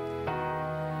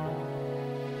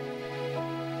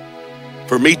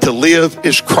 For me to live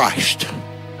is Christ.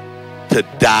 To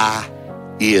die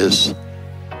is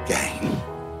gain.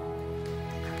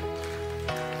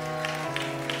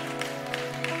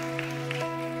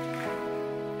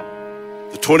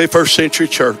 The 21st century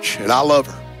church, and I love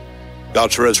her,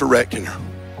 God's resurrecting her,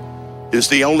 is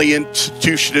the only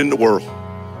institution in the world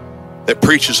that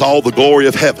preaches all the glory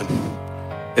of heaven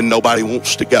and nobody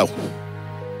wants to go.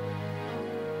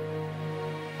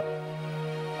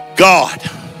 God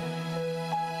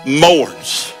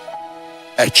mourns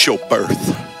at your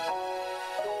birth.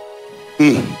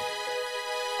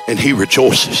 And he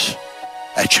rejoices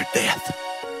at your death.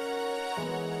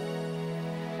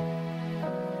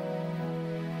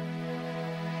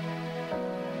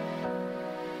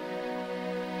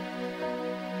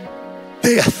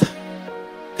 Death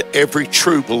to every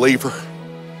true believer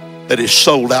that is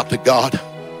sold out to God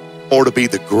ought to be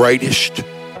the greatest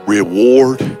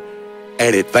reward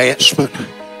and advancement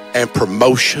and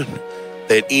promotion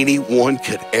that anyone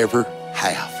could ever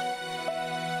have.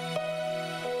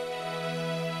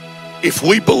 If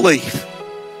we believe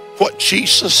what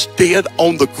Jesus did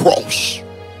on the cross.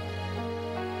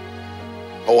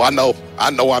 Oh, I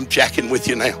know I'm jacking with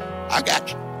you now. I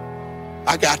got you.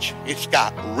 It's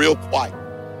got real quiet.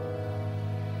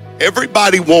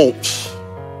 Everybody wants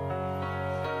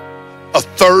a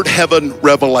third heaven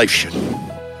revelation.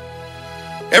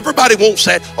 Everybody wants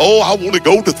that. Oh, I want to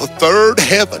go to the third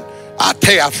heaven. I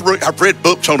tell you, I've read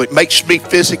books on it. It makes me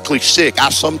physically sick. I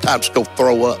sometimes go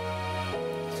throw up.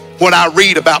 When I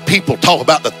read about people talk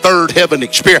about the third heaven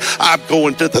experience, I'm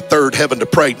going to the third heaven to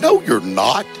pray. No, you're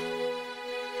not.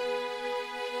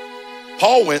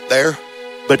 Paul went there,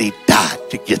 but he died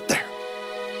to get there.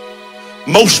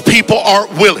 Most people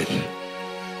aren't willing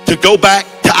to go back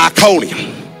to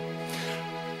Iconium.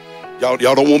 Y'all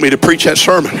don't want me to preach that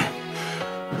sermon.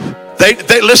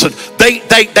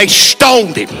 They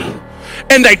stoned him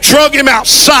and they drug him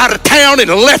outside of town and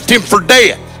left him for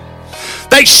dead.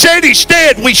 They said he's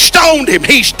dead. We stoned him.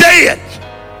 He's dead.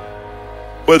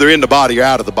 Whether in the body or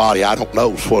out of the body, I don't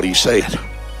know is what he said.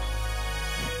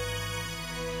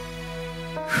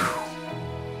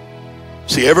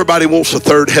 See, everybody wants a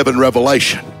third heaven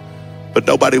revelation, but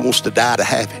nobody wants to die to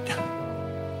have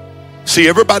it. See,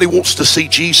 everybody wants to see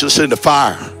Jesus in the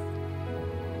fire,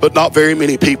 but not very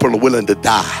many people are willing to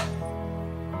die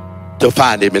to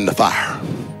find him in the fire.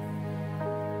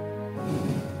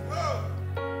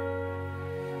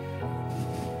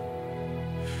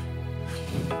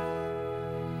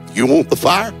 You want the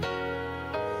fire?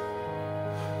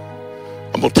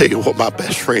 I'm going to tell you what my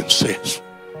best friend says.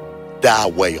 Die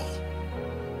well.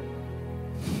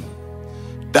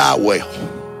 Die well.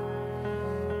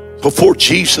 Before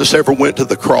Jesus ever went to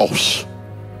the cross,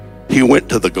 he went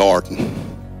to the garden.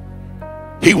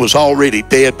 He was already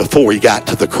dead before he got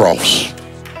to the cross.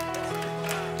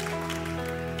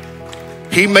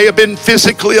 He may have been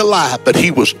physically alive, but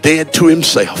he was dead to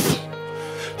himself.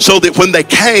 So that when they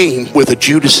came with a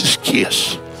Judas's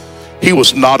kiss, he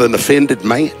was not an offended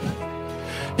man.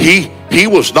 He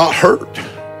was not hurt.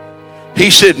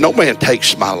 He said, no man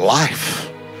takes my life.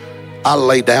 I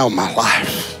lay down my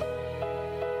life.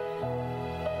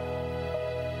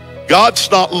 God's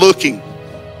not looking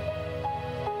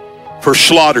for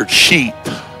slaughtered sheep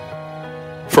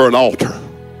for an altar.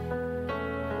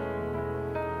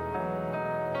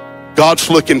 God's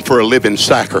looking for a living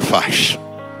sacrifice.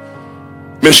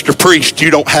 Mr. Priest, you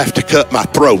don't have to cut my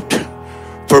throat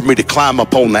for me to climb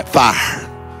up on that fire.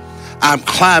 I'm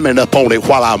climbing up on it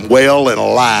while I'm well and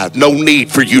alive. No need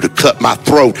for you to cut my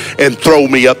throat and throw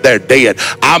me up there dead.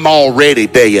 I'm already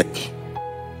dead. You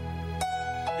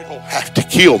don't have to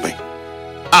kill me.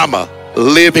 I'm a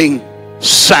living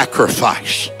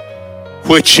sacrifice,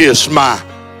 which is my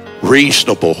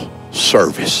reasonable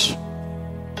service.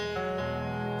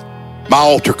 My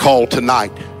altar call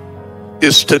tonight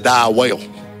is to die well.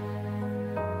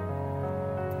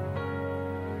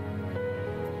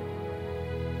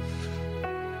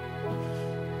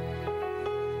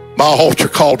 My altar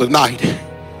call tonight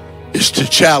is to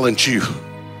challenge you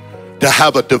to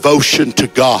have a devotion to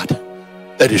God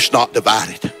that is not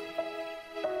divided.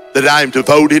 that I am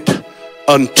devoted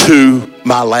unto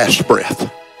my last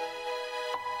breath.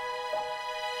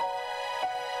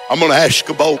 I'm going to ask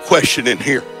a bold question in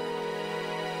here.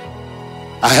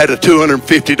 I had a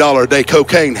 $250 a day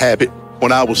cocaine habit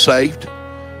when I was saved.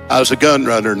 I was a gun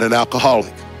runner and an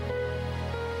alcoholic.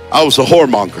 I was a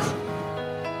whoremonger.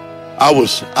 I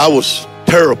was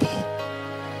terrible.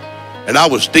 And I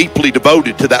was deeply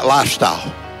devoted to that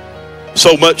lifestyle.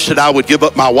 So much that I would give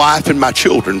up my wife and my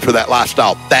children for that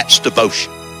lifestyle. That's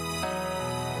devotion.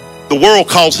 The world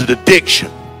calls it addiction,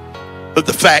 but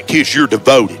the fact is you're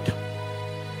devoted.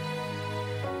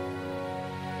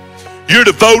 You're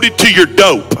devoted to your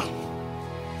dope.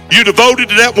 You're devoted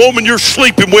to that woman you're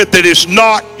sleeping with that is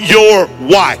not your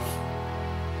wife.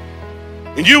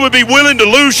 And you would be willing to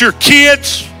lose your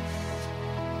kids,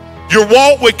 your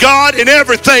walk with God, and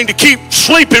everything to keep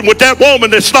sleeping with that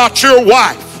woman that's not your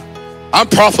wife. I'm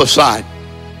prophesying.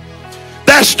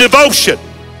 That's devotion.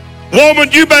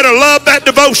 Woman, you better love that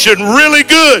devotion really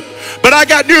good. But I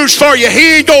got news for you.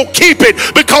 He ain't going to keep it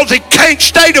because he can't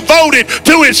stay devoted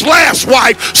to his last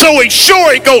wife. So he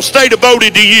sure ain't going to stay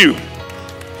devoted to you.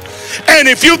 And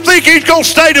if you think he's going to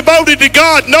stay devoted to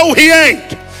God, no, he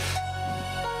ain't.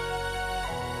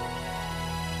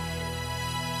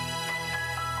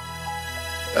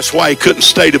 That's why he couldn't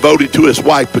stay devoted to his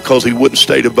wife, because he wouldn't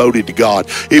stay devoted to God.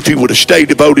 If he would have stayed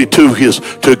devoted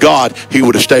to God, he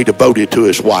would have stayed devoted to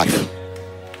his wife.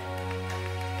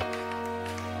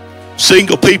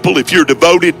 Single people, if you're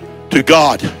devoted to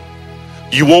God,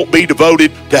 you won't be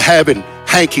devoted to having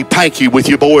hanky-panky with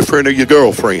your boyfriend or your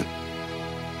girlfriend.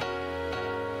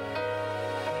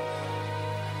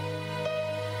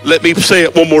 Let me say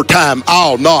it one more time.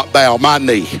 I'll not bow my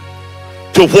knee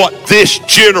to what this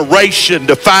generation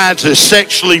defines as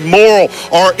sexually moral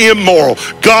or immoral.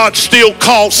 God still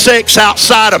calls sex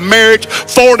outside of marriage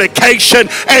fornication,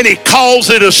 and he calls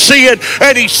it a sin,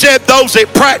 and he said those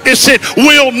that practice it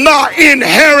will not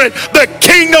inherit the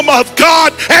kingdom of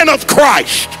God and of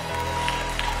Christ.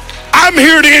 I'm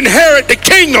here to inherit the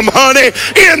kingdom, honey,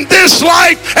 in this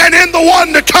life and in the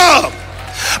one to come.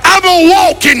 I'm going to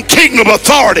walk in kingdom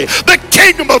authority. The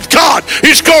kingdom of God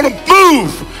is going to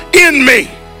move in me.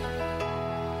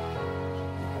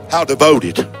 How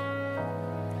devoted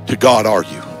to God are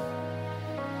you?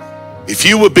 If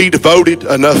you would be devoted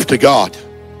enough to God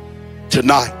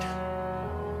tonight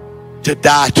to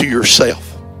die to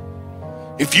yourself,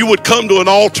 if you would come to an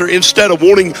altar instead of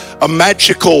wanting a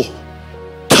magical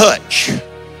touch,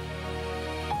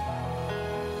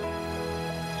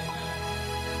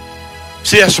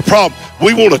 see, that's the problem.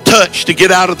 We want a touch to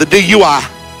get out of the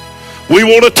DUI. We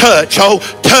want a touch. Oh,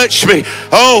 touch me.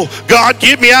 Oh, God,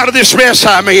 get me out of this mess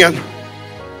I'm in.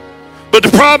 But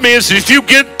the problem is, if you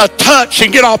get a touch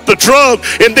and get off the drug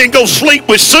and then go sleep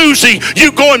with Susie,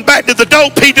 you going back to the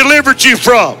dope he delivered you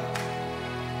from.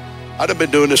 I done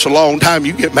been doing this a long time.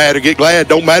 You get mad or get glad,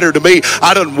 don't matter to me.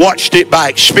 I done watched it by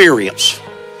experience.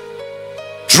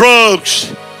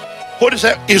 Drugs, what is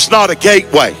that? It's not a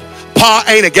gateway. Pot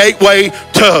ain't a gateway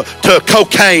to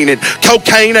cocaine, and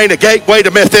cocaine ain't a gateway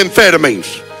to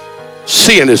methamphetamines.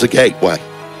 Sin is a gateway.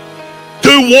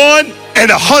 Do one and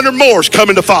 100 more is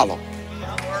coming to follow.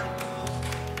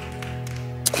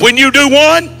 When you do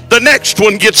one, the next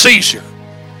one gets easier.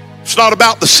 It's not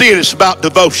about the sin, it's about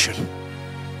devotion.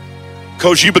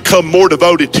 Because you become more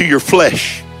devoted to your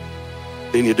flesh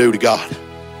than you do to God.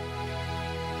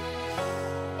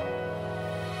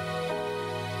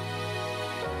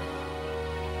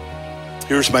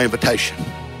 Here's my invitation.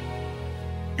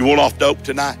 You want off dope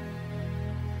tonight?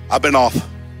 I've been off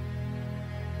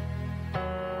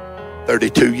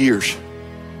 32 years.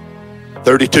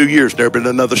 32 years, never been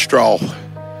another straw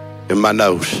in my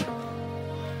nose.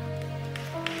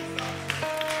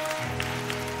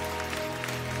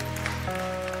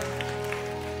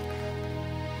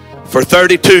 For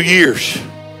 32 years,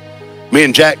 me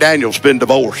and Jack Daniels been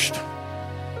divorced.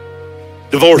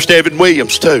 Divorced Evan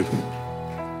Williams too.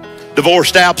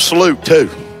 Divorced Absolute too.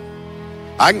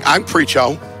 I can preach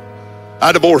on.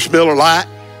 I divorced Miller Lite,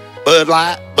 Bud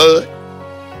Light, Bud.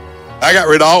 I got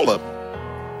rid of all of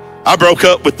them. I broke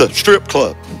up with the strip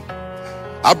club.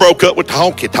 I broke up with the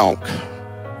honky tonk.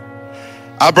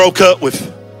 I broke up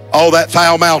with all that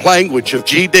foul mouth language of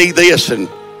GD this and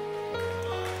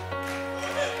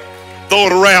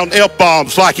throwing around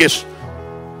F-bombs like it's.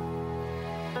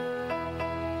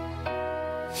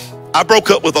 I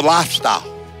broke up with a lifestyle.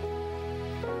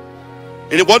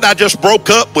 And it wasn't I just broke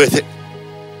up with it.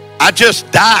 I just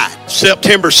died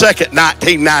September 2nd,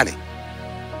 1990.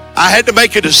 I had to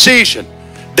make a decision.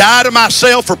 Die to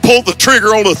myself or pull the trigger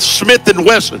on a Smith &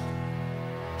 Wesson.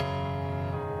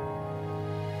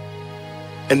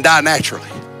 and die naturally.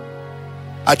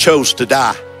 I chose to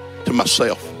die to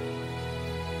myself.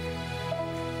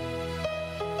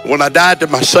 When I died to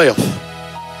myself,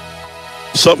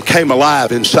 something came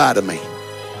alive inside of me.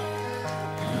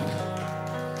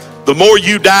 The more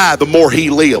you die, the more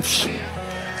he lives.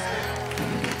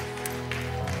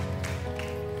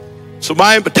 So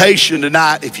my invitation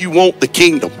tonight, if you want the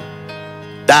kingdom,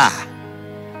 die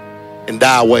and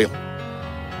die well.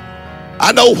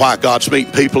 I know why God's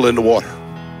meeting people in the water.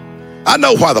 I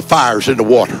know why the fire's in the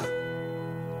water.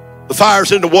 The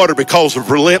fire's in the water because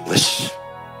of relentless,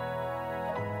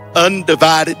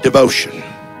 undivided devotion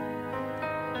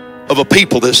of a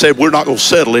people that said we're not going to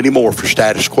settle anymore for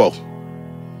status quo.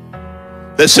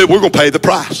 That said we're going to pay the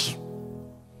price.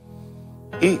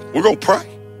 We're going to pray.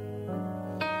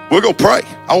 We're going to pray.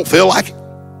 I don't feel like it.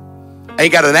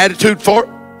 Ain't got an attitude for it,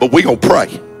 but we're going to pray.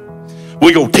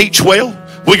 We're going to teach well.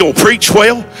 We're going to preach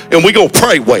well. And we're going to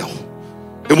pray well.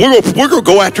 And we're going to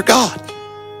go after God.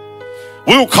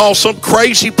 We'll call some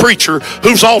crazy preacher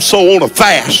who's also on a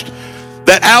fast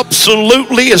that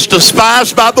absolutely is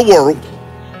despised by the world.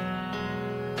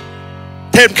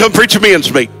 Tell him, come preach a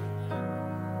men's meeting.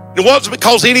 It wasn't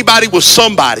because anybody was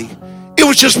somebody. It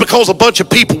was just because a bunch of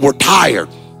people were tired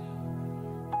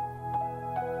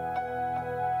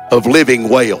of living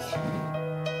well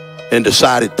and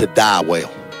decided to die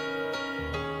well.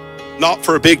 Not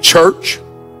for a big church,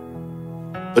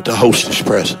 but to host his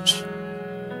presence.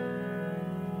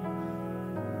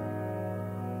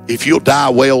 If you'll die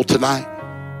well tonight,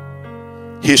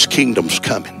 his kingdom's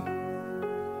coming.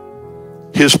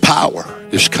 His power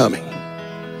is coming.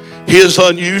 His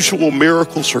unusual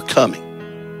miracles are coming.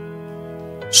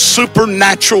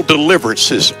 Supernatural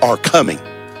deliverances are coming.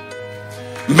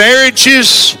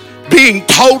 Marriages being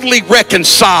totally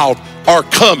reconciled are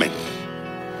coming.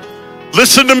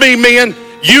 Listen to me, men.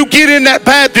 You get in that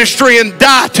baptistry and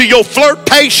die to your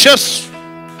flirtatious,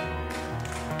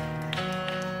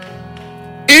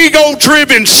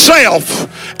 ego-driven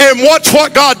self and watch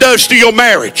what God does to your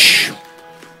marriage.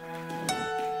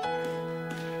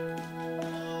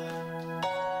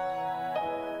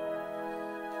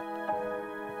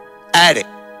 Addict,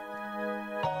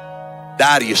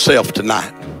 die to yourself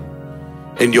tonight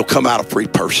and you'll come out a free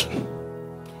person.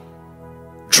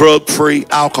 Drug-free,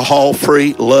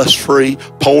 alcohol-free, lust-free,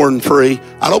 porn-free.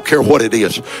 I don't care what it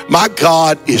is. My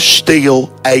God is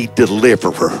still a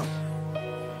deliverer.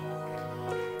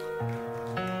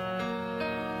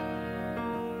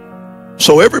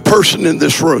 So every person in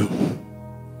this room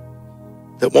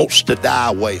that wants to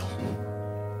die well,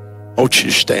 I want you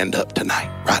to stand up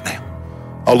tonight, right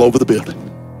now, all over the building.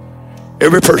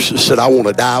 Every person said, I want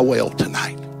to die well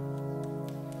tonight.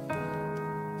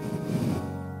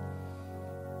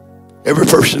 Every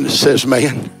person that says,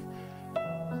 man,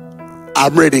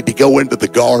 I'm ready to go into the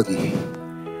garden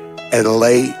and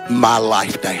lay my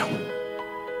life down.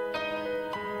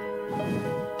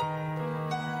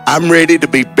 I'm ready to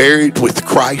be buried with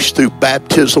Christ through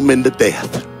baptism into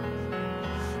death.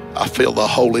 I feel the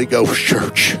Holy Ghost,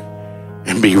 church,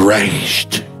 and be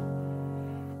raised.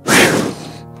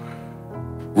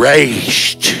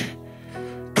 Raised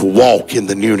to walk in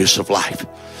the newness of life.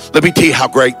 Let me tell you how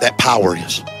great that power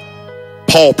is.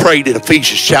 Paul prayed in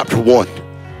Ephesians chapter 1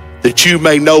 that you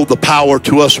may know the power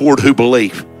to us, Lord, who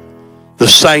believe. The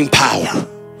same power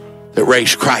that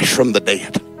raised Christ from the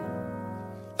dead.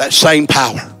 That same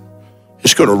power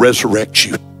is going to resurrect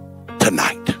you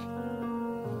tonight.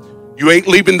 You ain't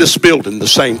leaving this building the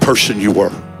same person you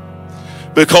were.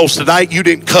 Because tonight you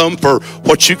didn't come for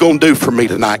what you going to do for me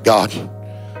tonight, God.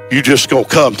 You just going to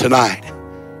come tonight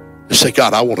and say,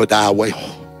 God, I want to die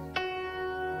well.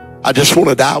 I just want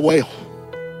to die well.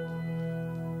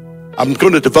 I'm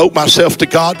going to devote myself to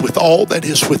God with all that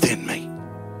is within me.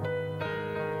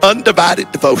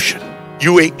 Undivided devotion.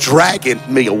 You ain't dragging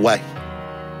me away.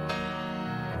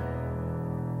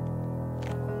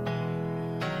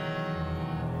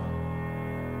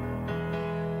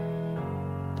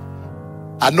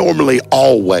 I normally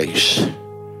always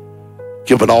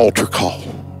give an altar call.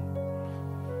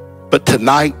 But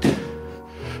tonight,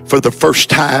 for the first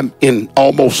time in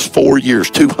almost 4 years,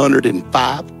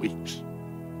 205 weeks,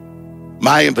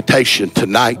 my invitation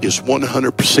tonight is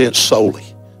 100% solely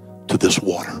to this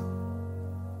water.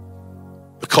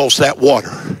 Because that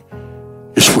water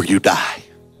is where you die.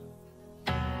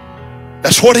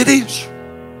 That's what it is.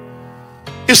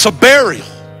 It's a burial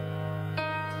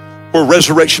where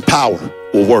resurrection power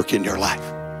will work in your life.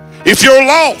 If you're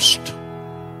lost,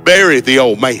 bury the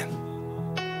old man.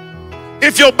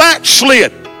 If you're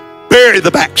backslid, bury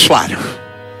the backslider.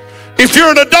 If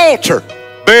you're an adulterer,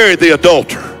 bury the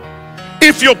adulterer.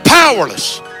 If you're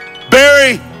powerless,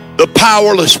 Bury the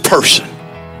powerless person.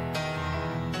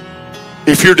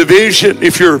 If your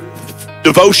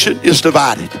devotion is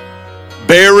divided,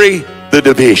 bury the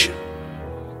division.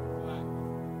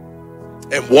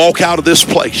 And walk out of this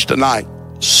place tonight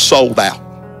sold out.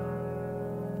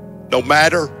 No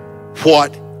matter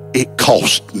what it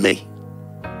cost me.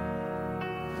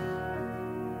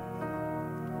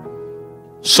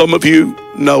 Some of you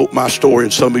know my story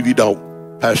and some of you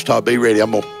don't. Pastor Todd, be ready.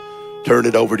 I'm going to turn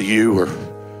it over to you or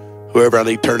whoever I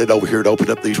need to turn it over here to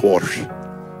open up these waters.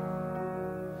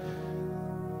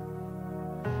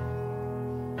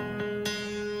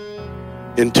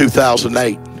 In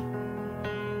 2008,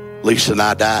 Lisa and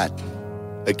I died.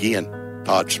 Again,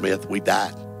 Todd Smith, we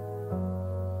died.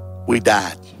 We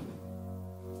died.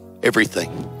 Everything.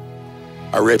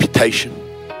 Our reputation.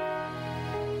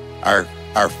 Our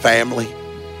family.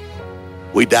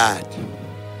 We died.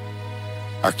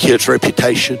 Our kids'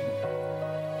 reputation.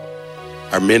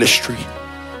 Our ministry.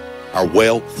 Our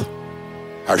wealth.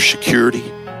 Our security.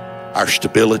 Our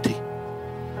stability.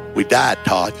 We died,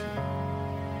 Todd.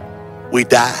 We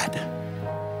died.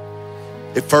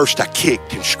 At first I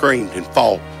kicked and screamed and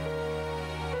fought.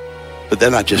 But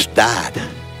then I just died.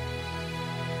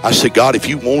 I said, God, if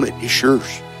you want it, it's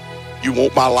yours. You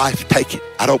want my life, take it.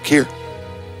 I don't care.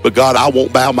 But God, I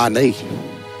won't bow my knee.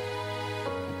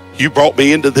 You brought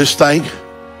me into this thing,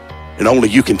 and only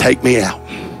you can take me out.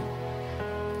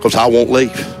 Because I won't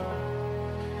leave.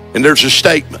 And there's a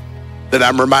statement that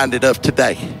I'm reminded of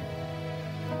today.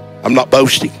 I'm not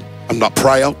boasting. I'm not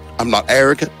proud. I'm not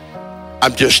arrogant.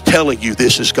 I'm just telling you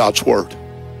this is God's word.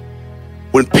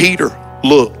 When Peter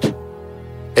looked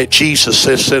at Jesus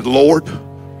and said, Lord,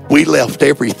 we left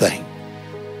everything.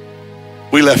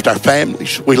 We left our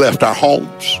families. We left our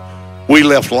homes. We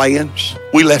left lands.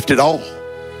 We left it all.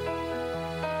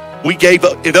 We gave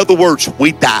up. In other words,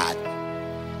 we died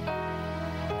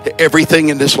to everything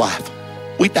in this life.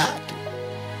 We died.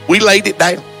 We laid it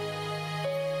down.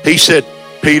 He said,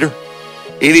 Peter,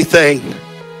 anything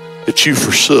that you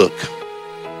forsook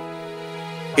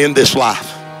in this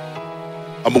life,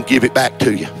 I'm going to give it back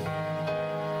to you.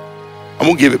 I'm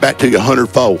going to give it back to you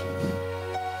 100-fold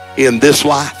in this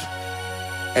life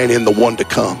and in the one to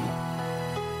come.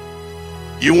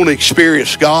 You want to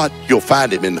experience God, you'll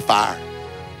find him in the fire.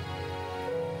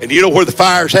 And you know where the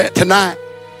fire's at tonight?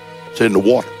 It's in the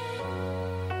water.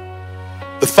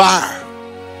 The fire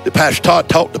that Pastor Todd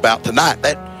talked about tonight,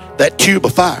 that tube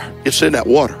of fire, it's in that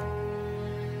water.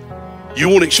 You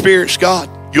want to experience God,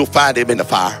 you'll find him in the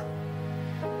fire.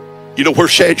 You know where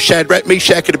Shadrach,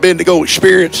 Meshach, and Abednego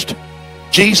experienced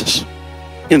Jesus?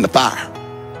 In the fire.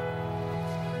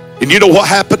 And you know what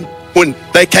happened when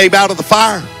they came out of the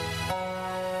fire?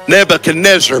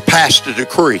 Nebuchadnezzar passed a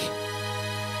decree.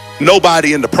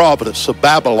 Nobody in the province of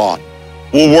Babylon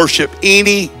will worship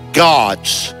any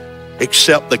gods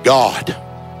except the God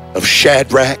of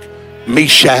Shadrach,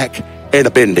 Meshach, and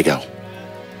Abednego.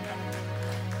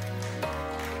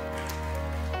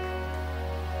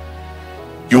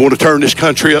 You want to turn this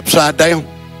country upside down?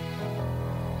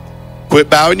 Quit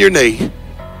bowing your knee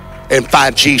and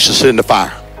find Jesus in the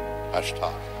fire. That's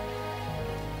top.